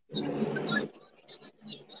 no.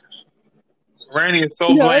 Randy is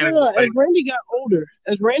so bland. As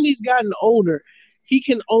Randy's gotten older, he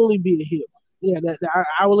can only be a heel. Yeah,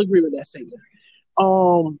 I will agree with that statement.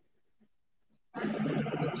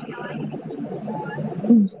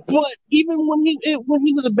 But even when he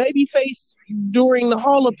was a babyface during the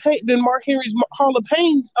Mark Henry's Hall of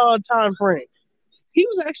Pain time frame, he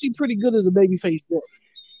was actually pretty good as a babyface then.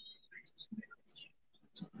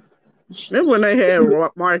 Remember when they had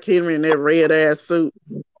Mark Henry in that red ass suit?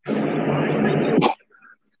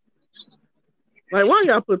 Like, why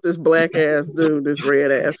y'all put this black ass dude in this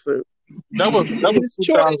red ass suit? That was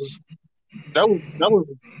choice. That was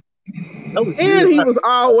and he was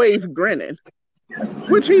always grinning,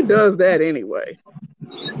 which he does that anyway.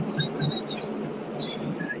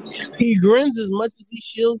 He grins as much as he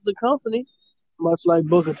shields the company, much like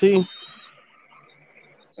Booker T.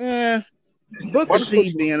 Booker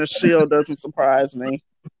T being a shield doesn't surprise me.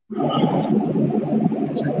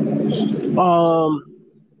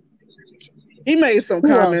 He made some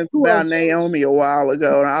comments about Naomi a while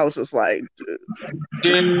ago, and I was just like,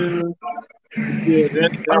 dude. Yeah,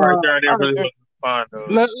 that right there, that really wasn't fun though.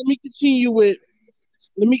 Let me continue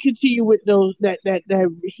with those that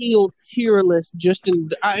heel tier list.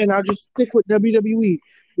 And I'll just stick with WWE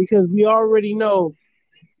because we already know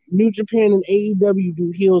New Japan and AEW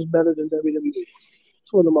do heels better than WWE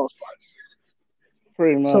for the most part.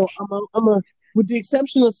 Pretty much. So with the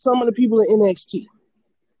exception of some of the people in NXT.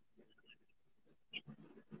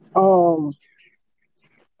 All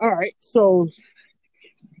right, so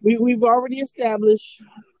we've already established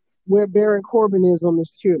where Baron Corbin is on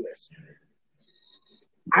this tier list.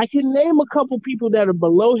 I can name a couple people that are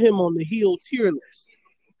below him on the heel tier list.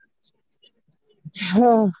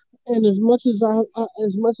 And as much as I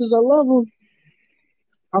love him,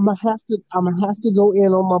 I'm gonna have to go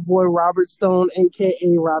in on my boy Robert Stone,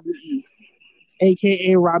 aka Robbie E,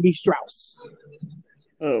 aka Robbie Strauss.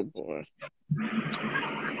 Oh boy.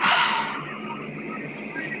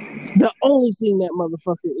 The only thing that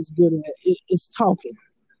motherfucker is good at is talking.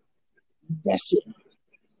 That's it.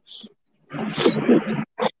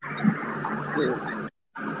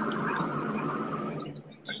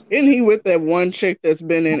 Isn't he with that one chick that's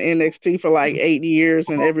been in NXT for like 8 years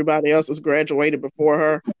and everybody else has graduated before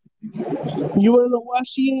her? You wanna know why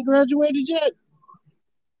she ain't graduated yet?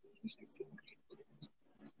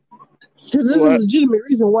 Because this is a legitimate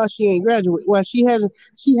reason why she ain't graduated. Why she hasn't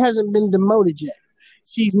been demoted yet.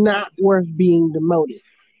 She's not worth being demoted.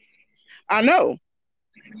 I know.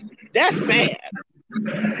 That's bad.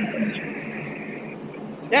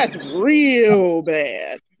 That's real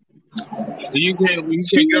bad. You can't get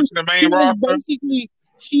to the main roster.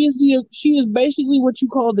 She is basically what you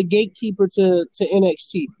call the gatekeeper to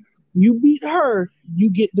NXT. You beat her, you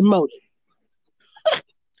get demoted.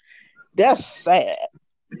 That's sad.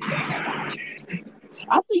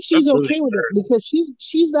 I think she's okay with it because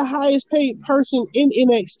she's the highest paid person in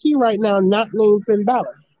NXT right now, not named Finn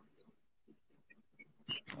Balor.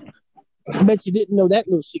 I bet you didn't know that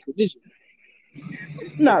little secret, did you?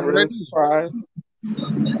 Not really surprised.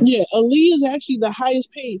 Yeah, Aaliyah is actually the highest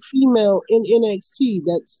paid female in NXT.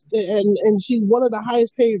 And she's one of the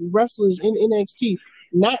highest paid wrestlers in NXT,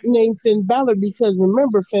 not named Finn Balor, because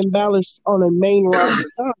remember, Finn Balor's on a main roster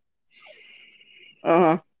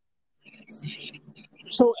time.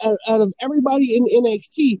 So out of everybody in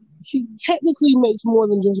NXT, she technically makes more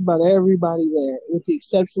than just about everybody there, with the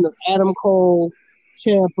exception of Adam Cole,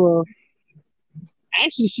 Ciampa.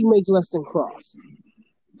 Actually, she makes less than Cross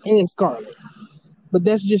and Scarlett. But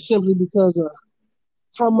that's just simply because of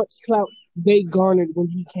how much clout they garnered when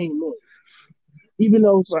he came in. Even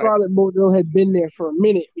though Scarlett Bordeaux had been there for a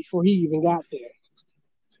minute before he even got there.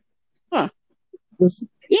 Huh.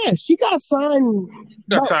 Yeah, she got signed.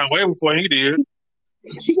 Got signed way before he did.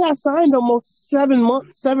 She got signed almost 7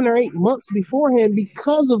 or 8 months beforehand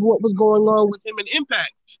because of what was going on with him in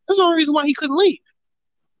Impact. That's the only reason why he couldn't leave.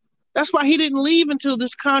 That's why he didn't leave until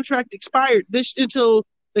this contract expired. Until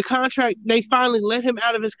the contract, they finally let him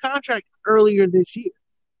out of his contract earlier this year.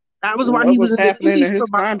 That was why he was happening in his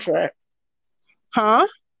contract. Huh?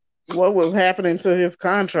 What was happening to his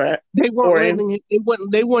contract? They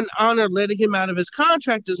wouldn't honor letting him out of his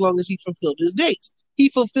contract as long as he fulfilled his dates. He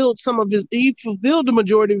fulfilled the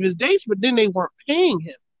majority of his dates, but then they weren't paying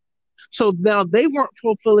him. So now they weren't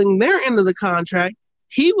fulfilling their end of the contract.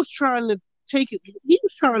 He was trying to take it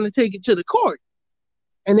to the court.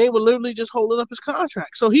 And they were literally just holding up his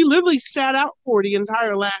contract. So he literally sat out for the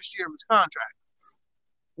entire last year of his contract.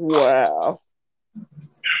 Wow.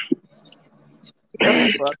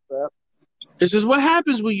 That's fucked up. This is what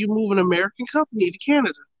happens when you move an American company to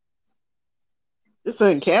Canada. It's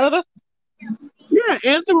in Canada? Yeah,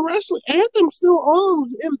 Anthem Wrestling. Anthem still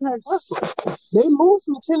owns Impact Wrestling. They moved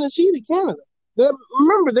from Tennessee to Canada.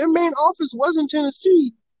 Remember, their main office was in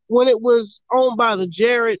Tennessee when it was owned by the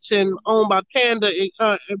Jarretts and owned by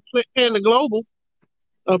Panda Global,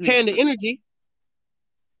 Panda Energy.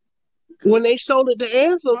 When they sold it to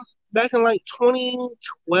Anthem back in like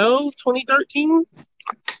 2012, 2013,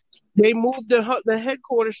 they moved the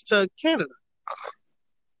headquarters to Canada.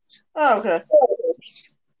 Oh, okay.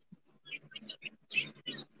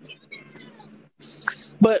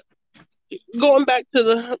 But going back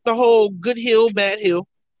to the whole good heel, bad heel.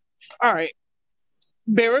 All right.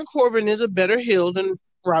 Baron Corbin is a better heel than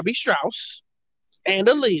Robbie Strauss and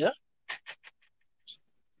Aaliyah.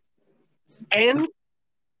 And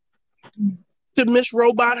to Miss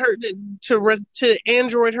Robot to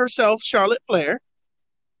Android herself, Charlotte Flair.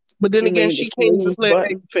 But then again, she came to play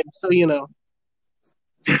babyface, so you know.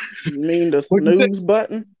 You mean the snooze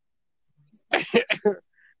button?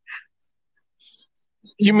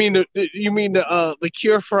 You mean the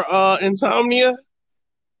cure for insomnia?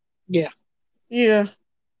 Yeah.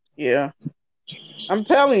 Yeah. I'm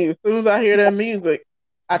telling you, as soon as I hear that music,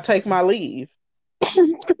 I take my leave. I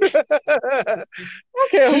don't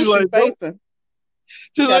care who's like facing.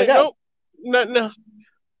 She's like, nope. No.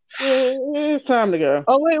 It's time to go.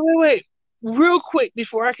 Oh, wait. Real quick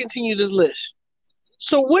before I continue this list.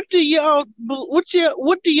 So what do y'all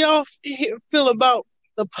feel about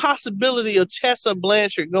the possibility of Tessa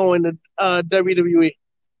Blanchard going to WWE?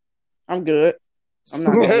 I'm good. I'm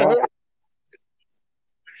not gonna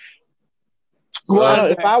lie.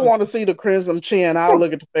 If I want to see the Crimson Chin, I'll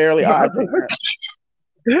look at the Fairly Odd Parents.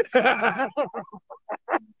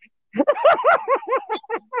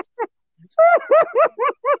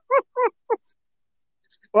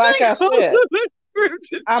 Like I said,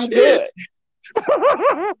 I'm good.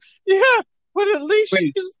 Yeah, but at least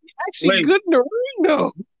she's actually good in the ring,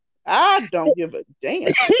 though. I don't give a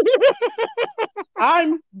damn.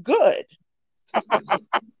 I'm good.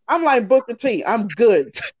 I'm like Booker T. I'm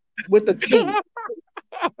good with the T.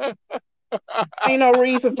 Ain't no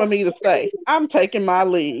reason for me to stay. I'm taking my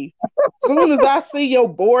leave. As soon as I see your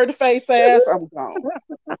bored face ass, I'm gone.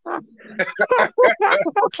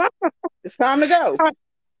 It's time to go.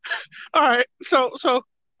 All right. So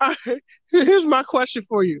here's my question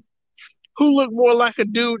for you. Who looked more like a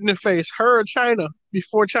dude in the face, her or Chyna,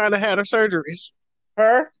 before Chyna had her surgeries?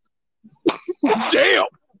 Her. Damn.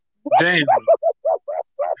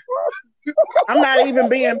 I'm not even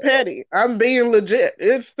being petty. I'm being legit.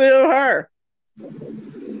 It's still her.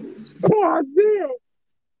 God damn.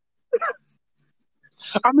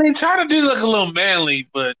 I mean, Chyna did look a little manly,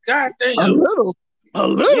 but god damn. A little.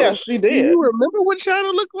 Yeah, she did. Do you remember what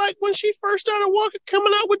Chyna looked like when she first started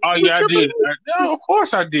coming out with? Oh yeah, I did. No, of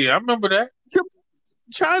course I did. I remember that.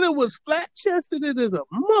 Chyna was flat chested and as a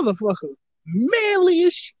motherfucker, manly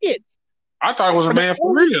as shit. I thought it was a man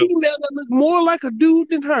for real. The female that looked more like a dude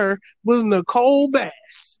than her was Nicole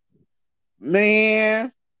Bass.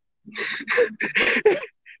 Man,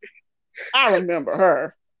 I remember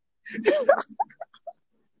her.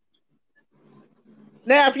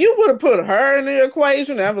 Now, if you would have put her in the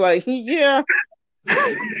equation, I'd be like, yeah.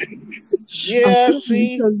 Yeah,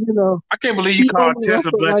 she. Because, you know, I can't believe you called Tessa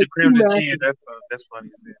Blanchard Crimson Chin. That's funny.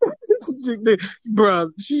 Bro,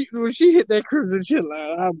 when she hit that Crimson Chin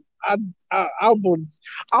line, I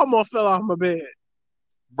almost fell off my bed.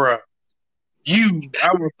 Bruh, I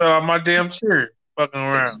would fell off my damn chair fucking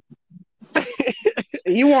around.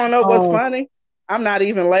 You want to know what's funny? I'm not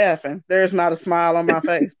even laughing. There's not a smile on my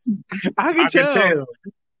face. I can tell.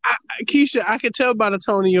 Keisha, I could tell by the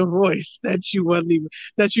tone of your voice that you was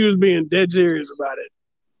being dead serious about it.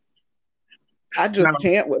 I just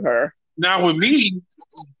can't with her. Now with me,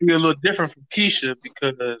 it'd be a little different from Keisha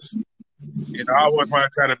because I always want to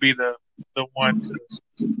try to be the one to,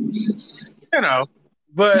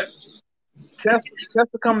 but just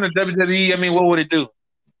to come to WWE, I mean, what would it do?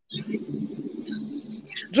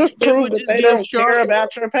 Just prove that they don't care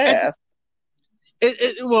about your past.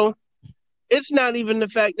 Well, it's not even the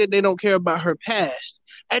fact that they don't care about her past.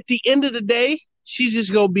 At the end of the day, she's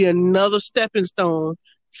just going to be another stepping stone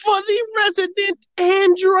for the resident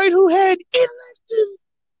android who had elective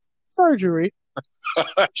surgery.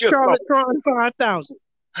 Charlotte Tron 5000.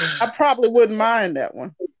 I probably wouldn't mind that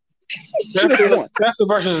one. That's the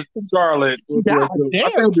versus Charlotte. I think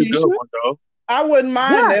it would be a good one, though. I wouldn't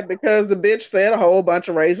mind that because the bitch said a whole bunch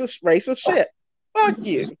of racist shit. Fuck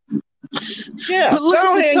you. Yeah,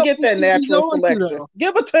 go ahead and get that natural selection.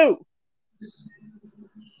 Give her 2.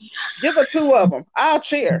 Give her 2 of them. I'll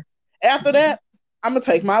cheer. After that, I'm going to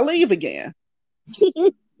take my leave again.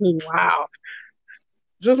 Wow.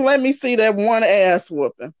 Just let me see that one ass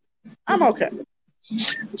whooping. I'm okay.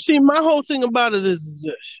 See, my whole thing about it is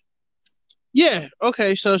this. Yeah,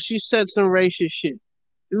 okay, so she said some racist shit.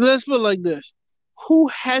 Let's put it like this. Who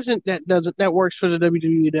hasn't that works for the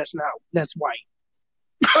WWE that's white?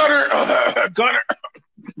 Gunner.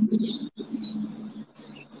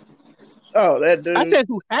 Oh, that dude. I said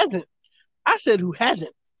who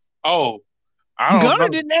hasn't. Oh, Gunner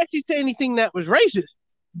didn't actually say anything that was racist.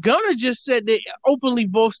 Gunner just said they openly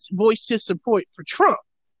voiced his support for Trump.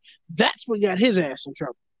 That's what got his ass in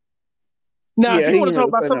trouble. Now, if you want to talk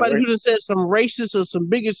about somebody who just said some racist or some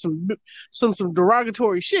bigot, some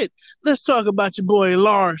derogatory shit, let's talk about your boy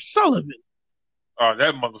Lars Sullivan. Oh,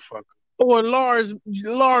 that motherfucker. Or Lars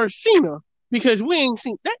Cena, because we ain't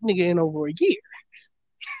seen that nigga in over a year.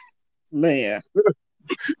 Man.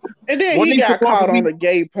 And then he got caught on the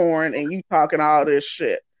gay porn and you talking all this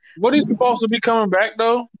shit. What is supposed to be coming back,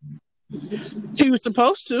 though? He was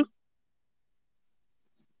supposed to.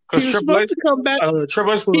 He was supposed to come back.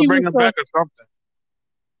 Triple H was bring him back or something.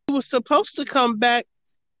 He was supposed to come back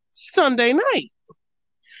Sunday night.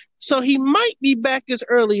 So he might be back as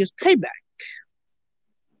early as Payback.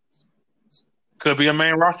 Could be a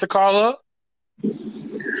main roster call up.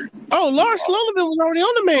 Oh, Lars Sullivan was already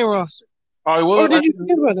on the main roster. Oh, he Or was. did you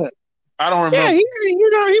forget about that? I don't Yeah,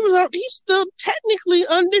 remember. he's still technically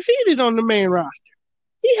undefeated on the main roster.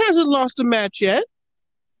 He hasn't lost a match yet.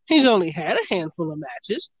 He's only had a handful of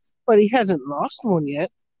matches, but he hasn't lost one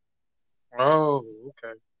yet. Oh,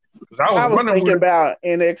 okay. I was thinking about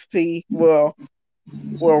NXT. Well,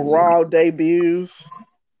 Raw debuts,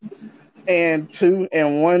 and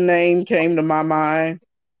one name came to my mind: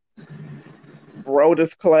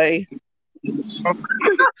 Brodus Clay.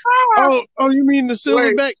 Oh, you mean the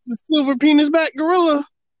silver penis back gorilla?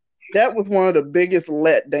 That was one of the biggest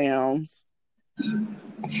letdowns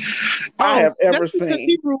I have ever seen.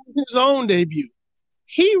 He ruined his own debut.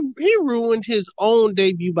 He ruined his own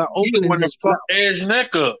debut by opening his mouth. Edge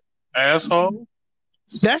neck up, asshole.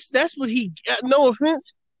 That's what he got. No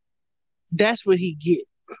offense. That's what he get.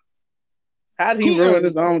 How did he ruin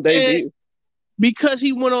his own debut? Because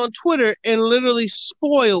he went on Twitter and literally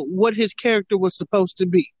spoiled what his character was supposed to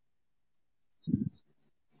be.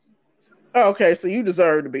 Oh, okay, so you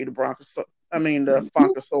deserve to be the Funkasaurus.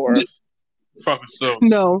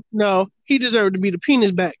 Funkasaurus. No, he deserved to be the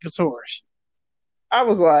penis backosaurus. I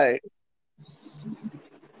was like,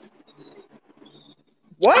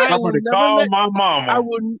 what? I would call my mama.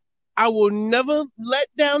 I will never let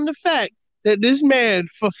down the fact that this man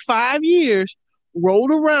for 5 years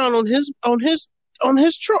rolled around on his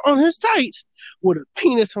tights with a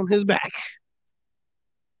penis on his back.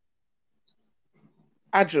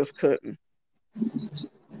 I just couldn't.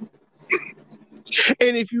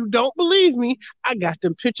 And if you don't believe me, I got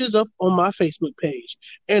them pictures up on my Facebook page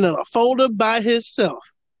and in a folder by himself.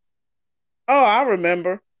 Oh, I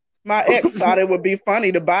remember. My ex thought it would be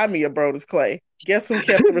funny to buy me a Brodus Clay. Guess who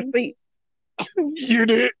kept the receipt? You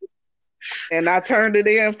did. And I turned it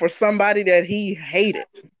in for somebody that he hated.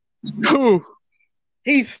 Who?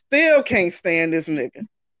 He still can't stand this nigga.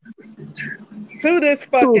 To this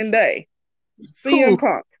fucking day. CM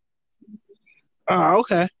Punk. Oh,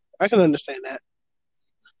 okay. I can understand that.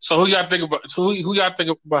 So who y'all think about? So who y'all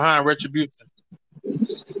think behind Retribution?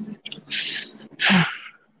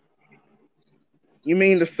 You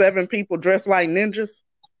mean the 7 people dressed like ninjas?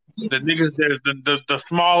 The niggas, the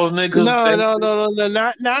smallest niggas. No,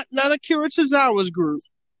 not Akira Tozawa's group.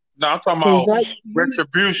 No, I'm talking about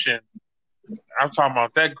Retribution. I'm talking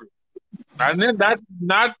about that group.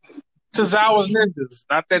 Not Tozawa's ninjas.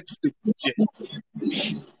 Not that stupid shit.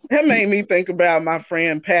 That made me think about my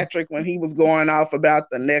friend Patrick when he was going off about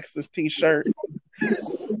the Nexus t-shirt.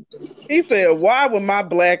 He said, "Why would my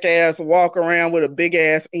black ass walk around with a big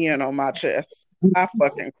ass N on my chest?" I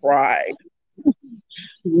fucking cried.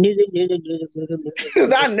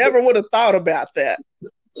 Because I never would have thought about that.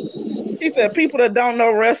 He said, people that don't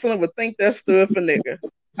know wrestling would think that stood for nigga.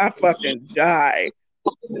 I fucking died.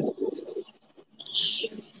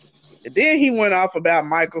 And then he went off about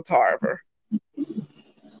Michael Tarver.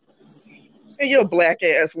 And your black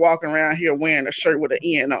ass walking around here wearing a shirt with an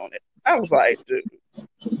N on it. I was like, dude.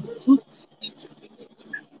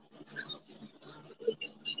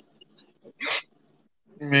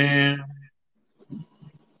 Man.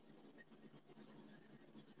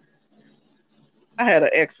 I had an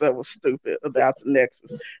ex that was stupid about the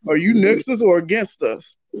Nexus. Are you Nexus or against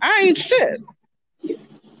us? I ain't shit.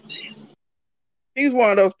 He's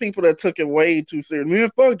one of those people that took it way too serious.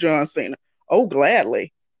 Man, fuck John Cena. Oh,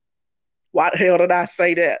 gladly. Why the hell did I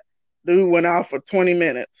say that? Dude went out for 20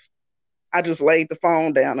 minutes. I just laid the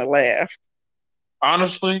phone down and laughed.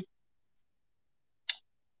 Honestly,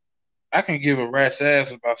 I can give a rat's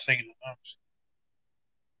ass about Cena.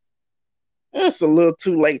 It's a little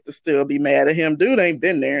too late to still be mad at him. Dude ain't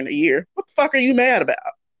been there in a year. What the fuck are you mad about?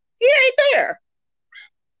 He ain't there.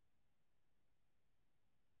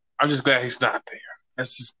 I'm just glad he's not there.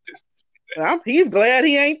 That's just. He's glad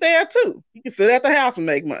he ain't there too. He can sit at the house and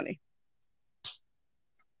make money.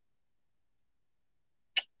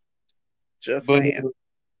 Just saying.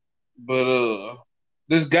 But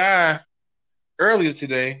this guy earlier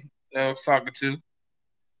today that I was talking to,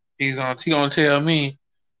 he gonna tell me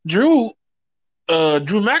Drew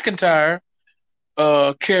McIntyre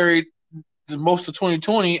carried the most of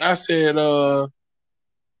 2020. I said, no,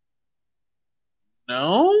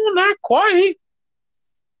 not quite.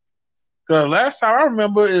 The last time I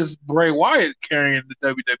remember is Bray Wyatt carrying the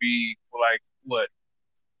WWE for like what,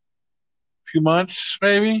 a few months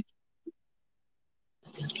maybe.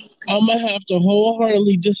 I'm gonna have to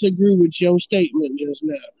wholeheartedly disagree with your statement just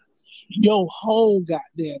now. Your whole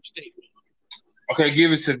goddamn statement. Okay,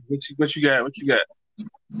 give it to me. What you got?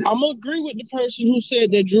 I'm gonna agree with the person who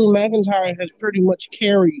said that Drew McIntyre has pretty much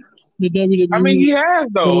carried the WWE. I mean, he has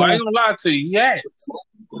though. I ain't gonna lie to you. He has.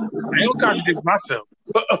 I don't contradict myself.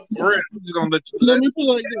 For real, I'm just gonna let you. Let me put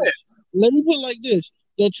it like this. Let me put it like this.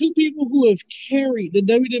 The two people who have carried the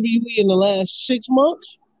WWE in the last 6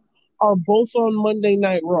 months are both on Monday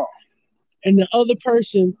Night Raw, and the other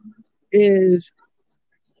person is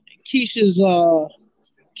Keisha's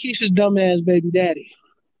dumbass baby daddy.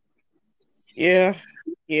 Yeah.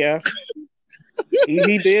 He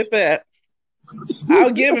did that.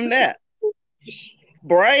 I'll give him that.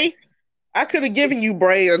 Bray, I could have given you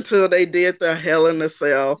Bray until they did the Hell in a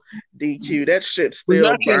Cell DQ. That shit still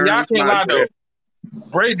y'all can't burns lie my though. grip.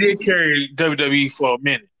 Bray did carry WWE for a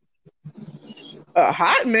minute. A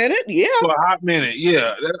hot minute, yeah. For a hot minute,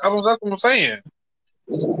 yeah. That's what I'm saying.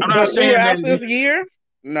 I'm not But saying throughout that. this year,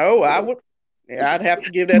 no, I would. Yeah, I'd have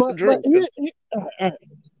to give that to Drew.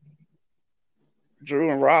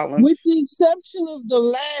 Drew and Rollins. With the exception of the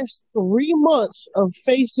last 3 months of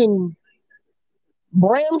facing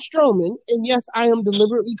Braun Strowman, and yes, I am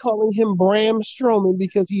deliberately calling him Braun Strowman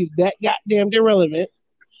because he's that goddamn irrelevant.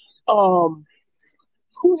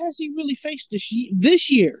 Who has he really faced this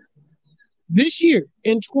year? This year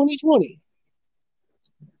in 2020?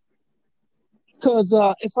 Because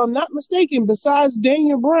if I'm not mistaken, besides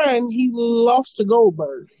Daniel Bryan, he lost to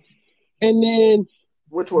Goldberg, and then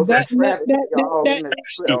which was the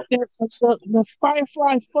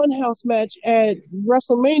Firefly Funhouse match at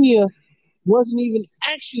WrestleMania wasn't even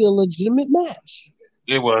actually a legitimate match.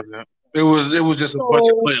 It wasn't. It was just a bunch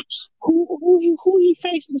of clips. Who he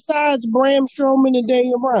faced besides Braun Strowman and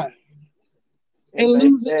Daniel Bryan, and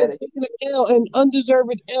losing an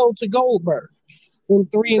undeserved L to Goldberg in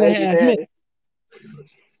 3.5 minutes.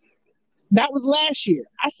 That was last year.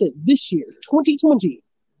 I said this year, 2020.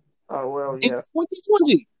 Oh well, yeah. In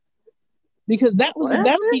 2020, because that was a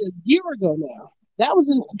year ago now. That was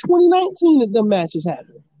in 2019 that the matches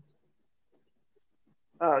happened.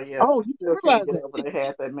 Oh yeah. Oh, you realize that they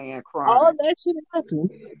had that man crying. All that shit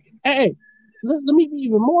happened. Hey, let me be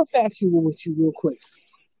even more factual with you real quick.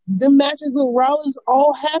 The matches with Rollins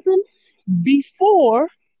all happened before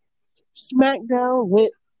SmackDown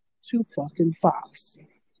went to fucking Fox.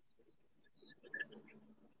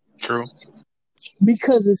 True.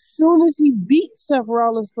 Because as soon as he beat Seth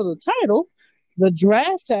Rollins for the title, the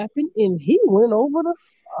draft happened and he went over to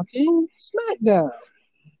fucking SmackDown.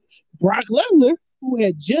 Brock Lesnar, who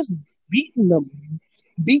had just beaten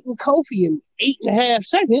Kofi in 8.5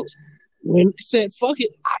 seconds, said, "Fuck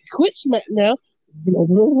it, I quit SmackDown." Went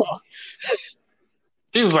over to Raw.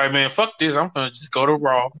 He was like, "Man, fuck this. I'm gonna just go to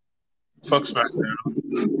Raw. Fuck SmackDown."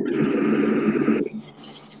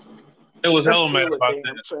 It was hella mad about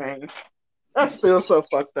that. That's still so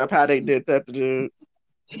fucked up how they did that to dude.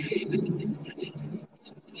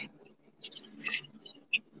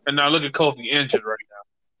 And now look at Kofi injured right now.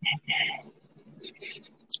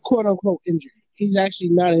 Quote unquote injured. He's actually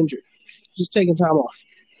not injured. Just taking time off.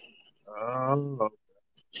 Oh.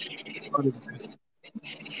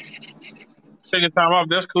 Taking time off,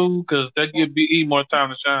 that's cool because that gives BE more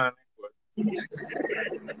time to shine.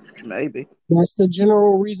 Maybe. That's the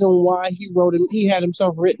general reason why he had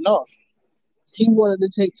himself written off. He wanted to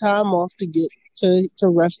take time off to get to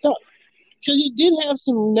rest up. Because he did have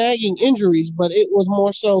some nagging injuries, but it was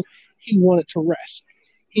more so he wanted to rest.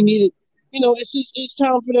 He needed, it's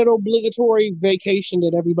time for that obligatory vacation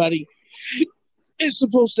that everybody is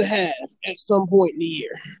supposed to have at some point in the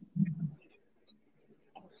year.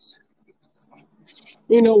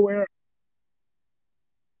 Where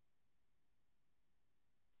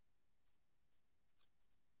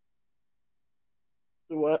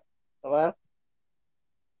what? Hello?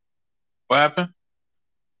 What happened?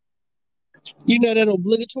 That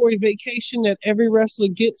obligatory vacation that every wrestler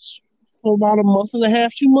gets for about a month and a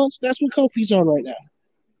half, 2 months. That's what Kofi's on right now.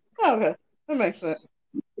 Oh, okay, that makes sense.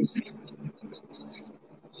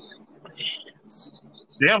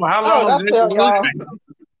 Damn, how long is it?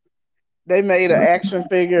 They made an action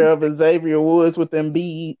figure of Xavier Woods with them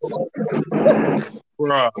beads.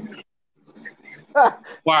 Bruh.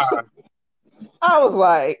 Wow. I was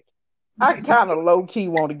like, I kind of low key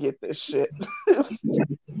want to get this shit.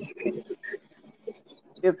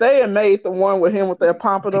 If they had made the one with him with their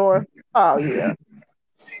pompadour, oh yeah,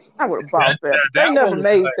 I would have bought that. They never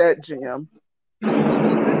made that, Jim.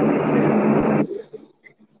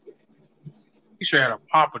 He should have had a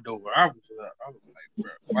pompadour. I was like,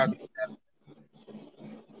 bro.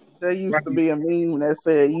 There used to be a meme that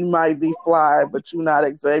said, "You might be fly, but you're not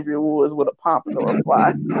Xavier Woods with a pompadour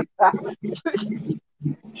fly."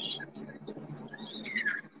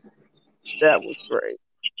 That was great.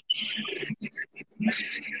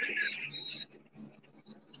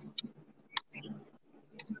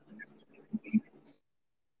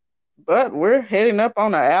 But we're heading up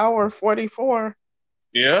on an hour 44.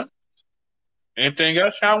 Yeah. Anything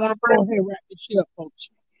else y'all want to bring? Go ahead and wrap this shit up, folks.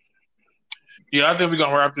 Yeah, I think we're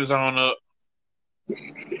gonna wrap this on up.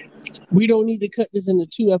 We don't need to cut this into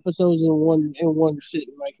 2 episodes in one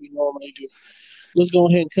sitting like we normally do. Let's go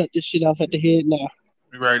ahead and cut this shit off at the head now.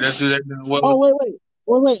 Right, let's do that. Oh,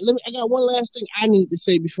 wait. I got one last thing I need to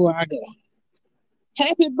say before I go.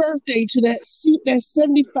 Happy birthday to that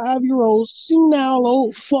 75-year-old senile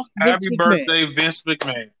old fuck. Happy Vince birthday, McMahon. Vince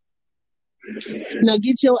McMahon. Now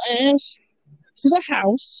get your ass to the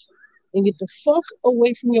house and get the fuck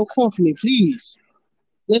away from your company, please.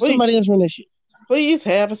 Let somebody else run that shit. Please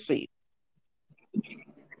have a seat.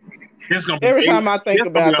 Every time I think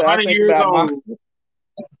about that, I think about my...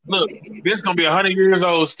 Look, this gonna be 100 years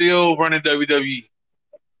old, still running WWE.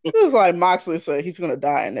 It's like Moxley said, he's gonna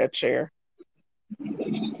die in that chair.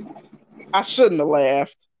 I shouldn't have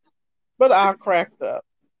laughed, but I cracked up.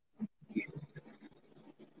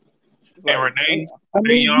 And Renee,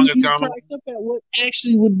 you cracked up at what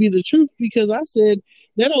actually would be the truth, because I said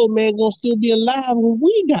that old man gonna still be alive when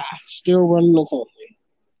we die, still running the company.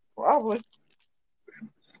 Probably.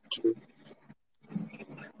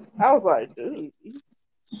 I was like, dude.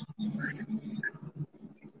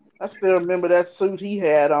 I still remember that suit he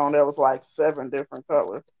had on that was like 7 different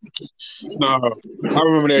colors. No, I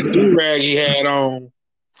remember that do-rag he had on.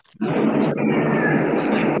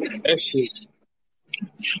 That shit.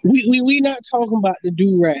 We not talking about the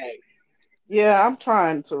do-rag. Yeah, I'm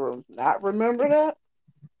trying to not remember that.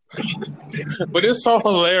 But it's so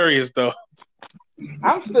hilarious, though.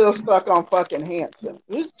 I'm still stuck on fucking Hanson.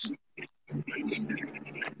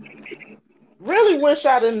 Really wish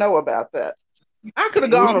I didn't know about that. I could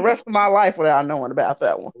have gone the rest of my life without knowing about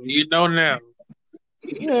that one. You know now.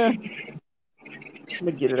 Yeah. Let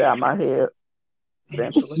me get it out of my head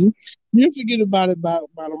eventually. You'll forget about it by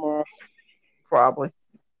tomorrow. Probably.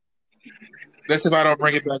 That's if I don't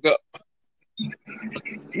bring it back up.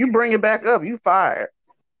 You bring it back up, you fired.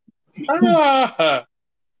 If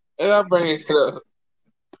I bring it up.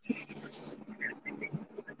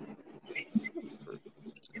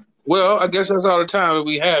 Well, I guess that's all the time that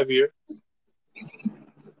we have here.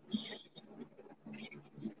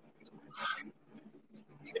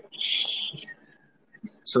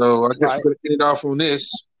 So I guess we're going to get it off on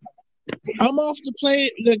this. I'm off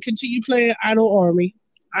to continue playing Idle Army.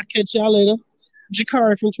 I'll catch y'all later.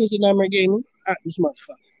 Jakari from Twisted Nightmare Gaming. Out this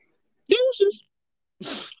motherfucker. Deuces.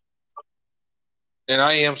 And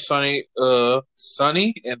I am Sonny,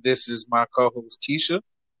 and this is my co-host Keisha.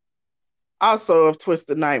 Also of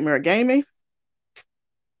Twisted Nightmare Gaming.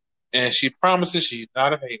 And she promises she's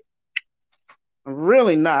not a hater. I'm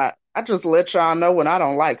really not. I just let y'all know when I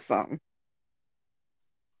don't like something.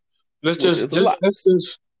 Let's just keep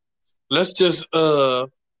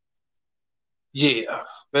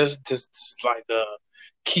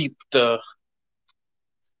the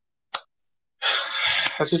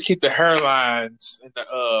hairlines and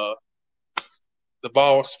the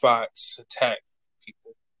bald spots intact,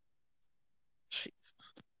 people.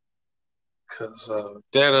 Jesus. Because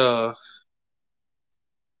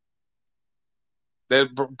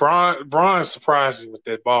that Braun surprised me with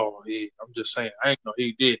that ball. I'm just saying, I ain't know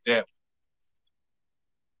he did that.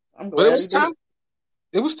 I'm glad but it was time.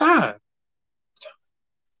 It was time.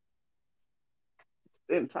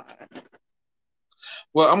 In time.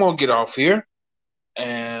 Well, I'm gonna get off here,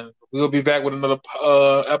 and we'll be back with another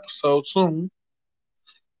episode soon.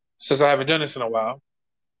 Since I haven't done this in a while,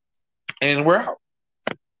 and we're out.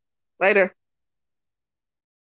 Later.